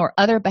agitation or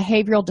other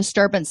behavioral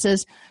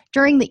disturbances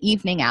during the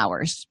evening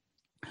hours.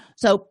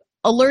 So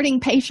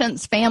alerting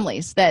patients'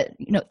 families that,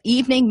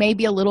 evening may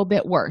be a little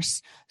bit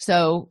worse.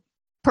 So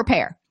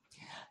prepare.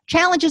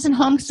 Challenges in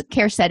home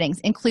care settings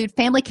include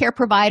family care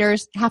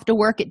providers have to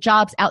work at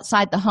jobs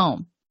outside the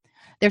home.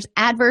 There's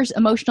adverse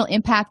emotional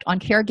impact on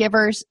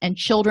caregivers and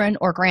children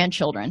or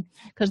grandchildren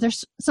because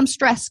there's some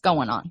stress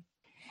going on.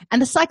 And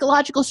the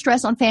psychological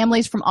stress on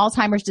families from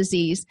Alzheimer's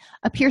disease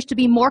appears to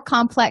be more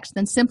complex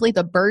than simply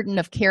the burden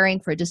of caring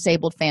for a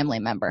disabled family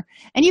member.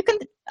 And you can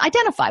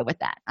identify with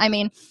that. I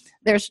mean,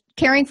 there's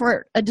caring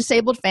for a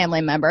disabled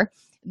family member.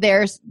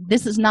 There's,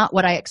 this is not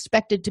what I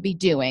expected to be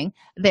doing.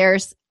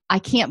 There's, I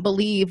can't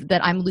believe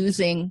that I'm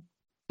losing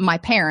my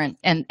parent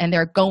and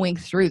they're going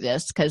through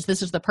this because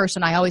this is the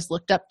person I always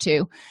looked up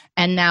to,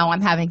 and now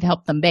I'm having to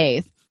help them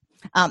bathe.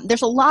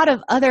 There's a lot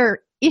of other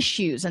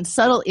issues and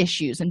subtle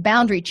issues and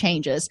boundary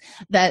changes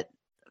that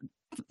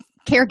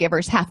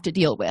caregivers have to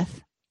deal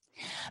with.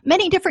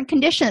 Many different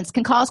conditions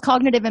can cause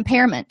cognitive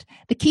impairment.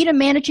 The key to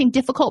managing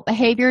difficult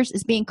behaviors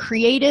is being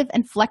creative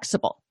and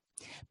flexible.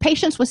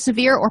 Patients with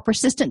severe or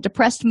persistent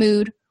depressed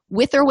mood,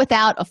 with or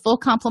without a full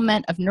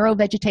complement of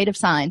neurovegetative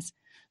signs,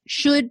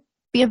 should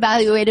be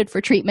evaluated for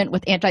treatment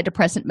with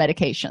antidepressant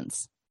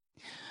medications.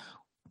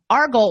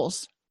 Our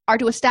goals are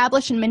to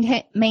establish and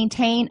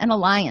maintain an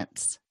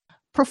alliance,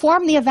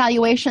 perform the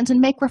evaluations and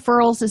make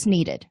referrals as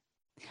needed,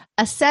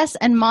 assess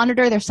and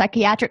monitor their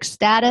psychiatric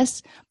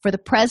status for the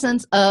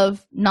presence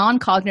of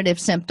non-cognitive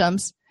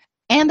symptoms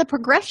and the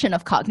progression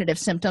of cognitive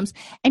symptoms,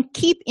 and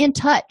keep in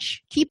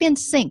touch, keep in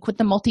sync with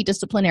the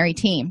multidisciplinary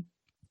team.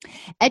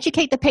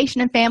 Educate the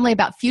patient and family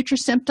about future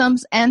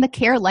symptoms and the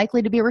care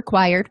likely to be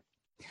required.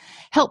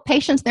 Help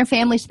patients and their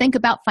families think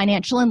about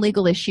financial and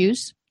legal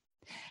issues.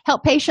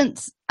 Help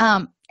patients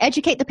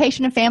educate the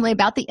patient and family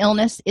about the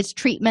illness, its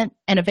treatment,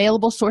 and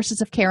available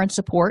sources of care and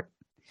support.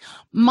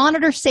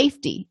 Monitor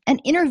safety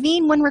and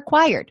intervene when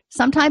required.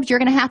 Sometimes you're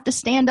going to have to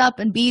stand up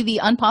and be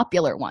the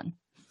unpopular one.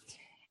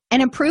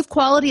 And improve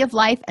quality of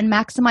life and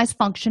maximize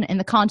function in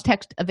the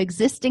context of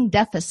existing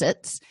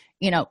deficits.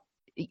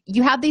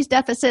 You have these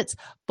deficits,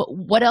 but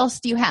what else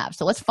do you have?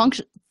 So let's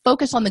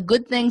focus on the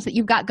good things that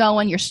you've got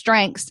going, your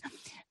strengths,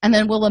 and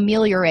then we'll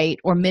ameliorate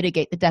or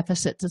mitigate the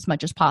deficits as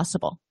much as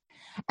possible.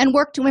 And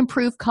work to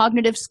improve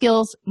cognitive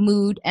skills,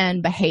 mood,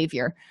 and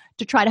behavior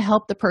to try to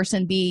help the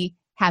person be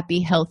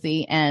happy,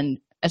 healthy, and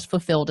as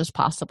fulfilled as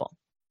possible.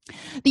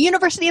 The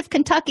University of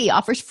Kentucky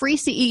offers free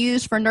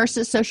CEUs for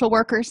nurses, social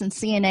workers, and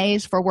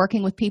CNAs for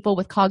working with people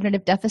with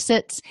cognitive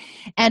deficits.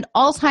 And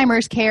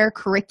Alzheimer's care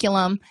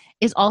curriculum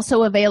is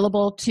also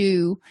available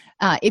to,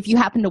 if you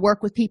happen to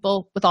work with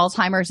people with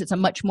Alzheimer's, it's a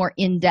much more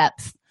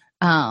in-depth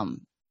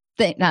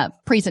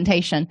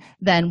presentation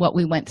than what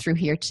we went through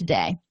here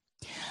today.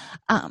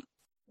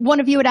 One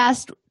of you had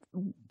asked,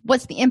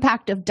 what's the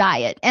impact of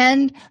diet?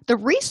 And the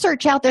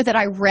research out there that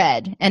I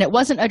read, and it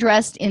wasn't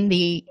addressed in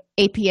the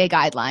APA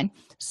guideline,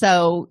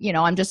 so,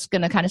 I'm just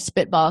going to kind of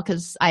spitball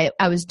because I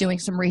was doing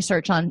some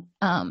research on,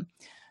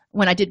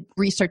 when I did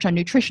research on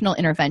nutritional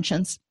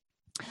interventions.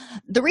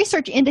 The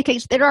research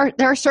indicates that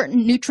there are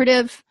certain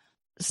nutritive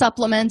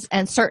supplements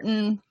and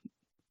certain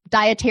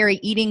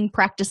dietary eating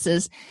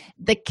practices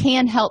that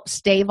can help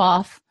stave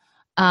off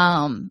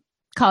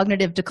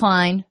cognitive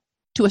decline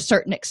to a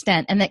certain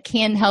extent, and that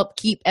can help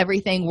keep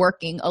everything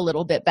working a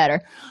little bit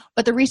better.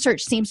 But the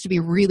research seems to be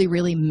really,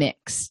 really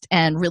mixed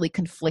and really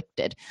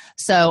conflicted.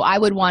 So I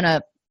would want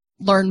to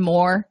learn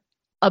more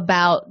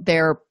about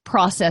their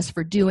process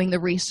for doing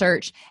the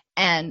research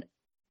and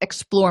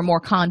explore more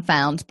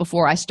confounds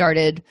before I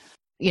started,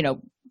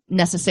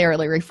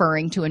 necessarily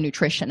referring to a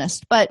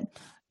nutritionist. But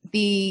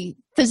the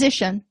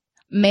physician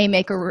may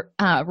make a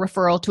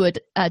referral to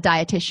a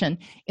dietitian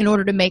in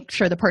order to make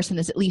sure the person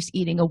is at least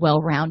eating a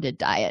well-rounded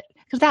diet,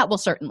 because that will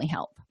certainly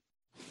help.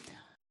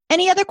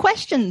 Any other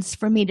questions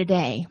for me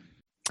today?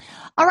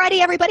 All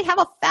righty, everybody, have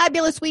a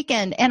fabulous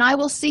weekend, and I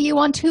will see you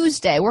on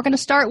Tuesday. We're going to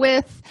start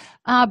with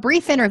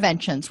brief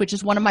interventions, which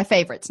is one of my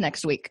favorites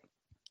next week.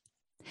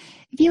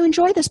 If you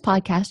enjoy this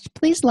podcast,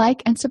 please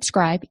like and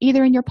subscribe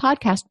either in your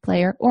podcast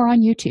player or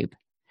on YouTube.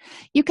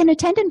 You can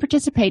attend and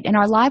participate in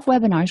our live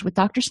webinars with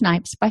Dr.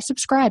 Snipes by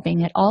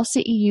subscribing at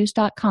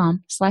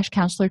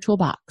allceus.com/counselor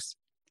toolbox.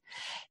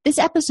 This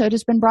episode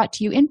has been brought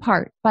to you in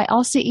part by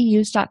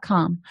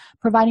allceus.com,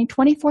 providing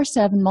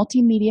 24/7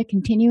 multimedia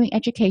continuing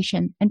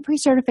education and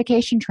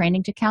pre-certification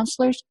training to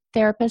counselors,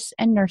 therapists,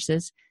 and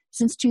nurses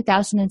since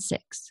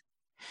 2006.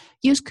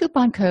 Use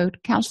coupon code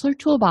Counselor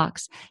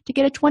Toolbox to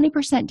get a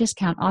 20%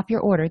 discount off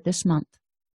your order this month.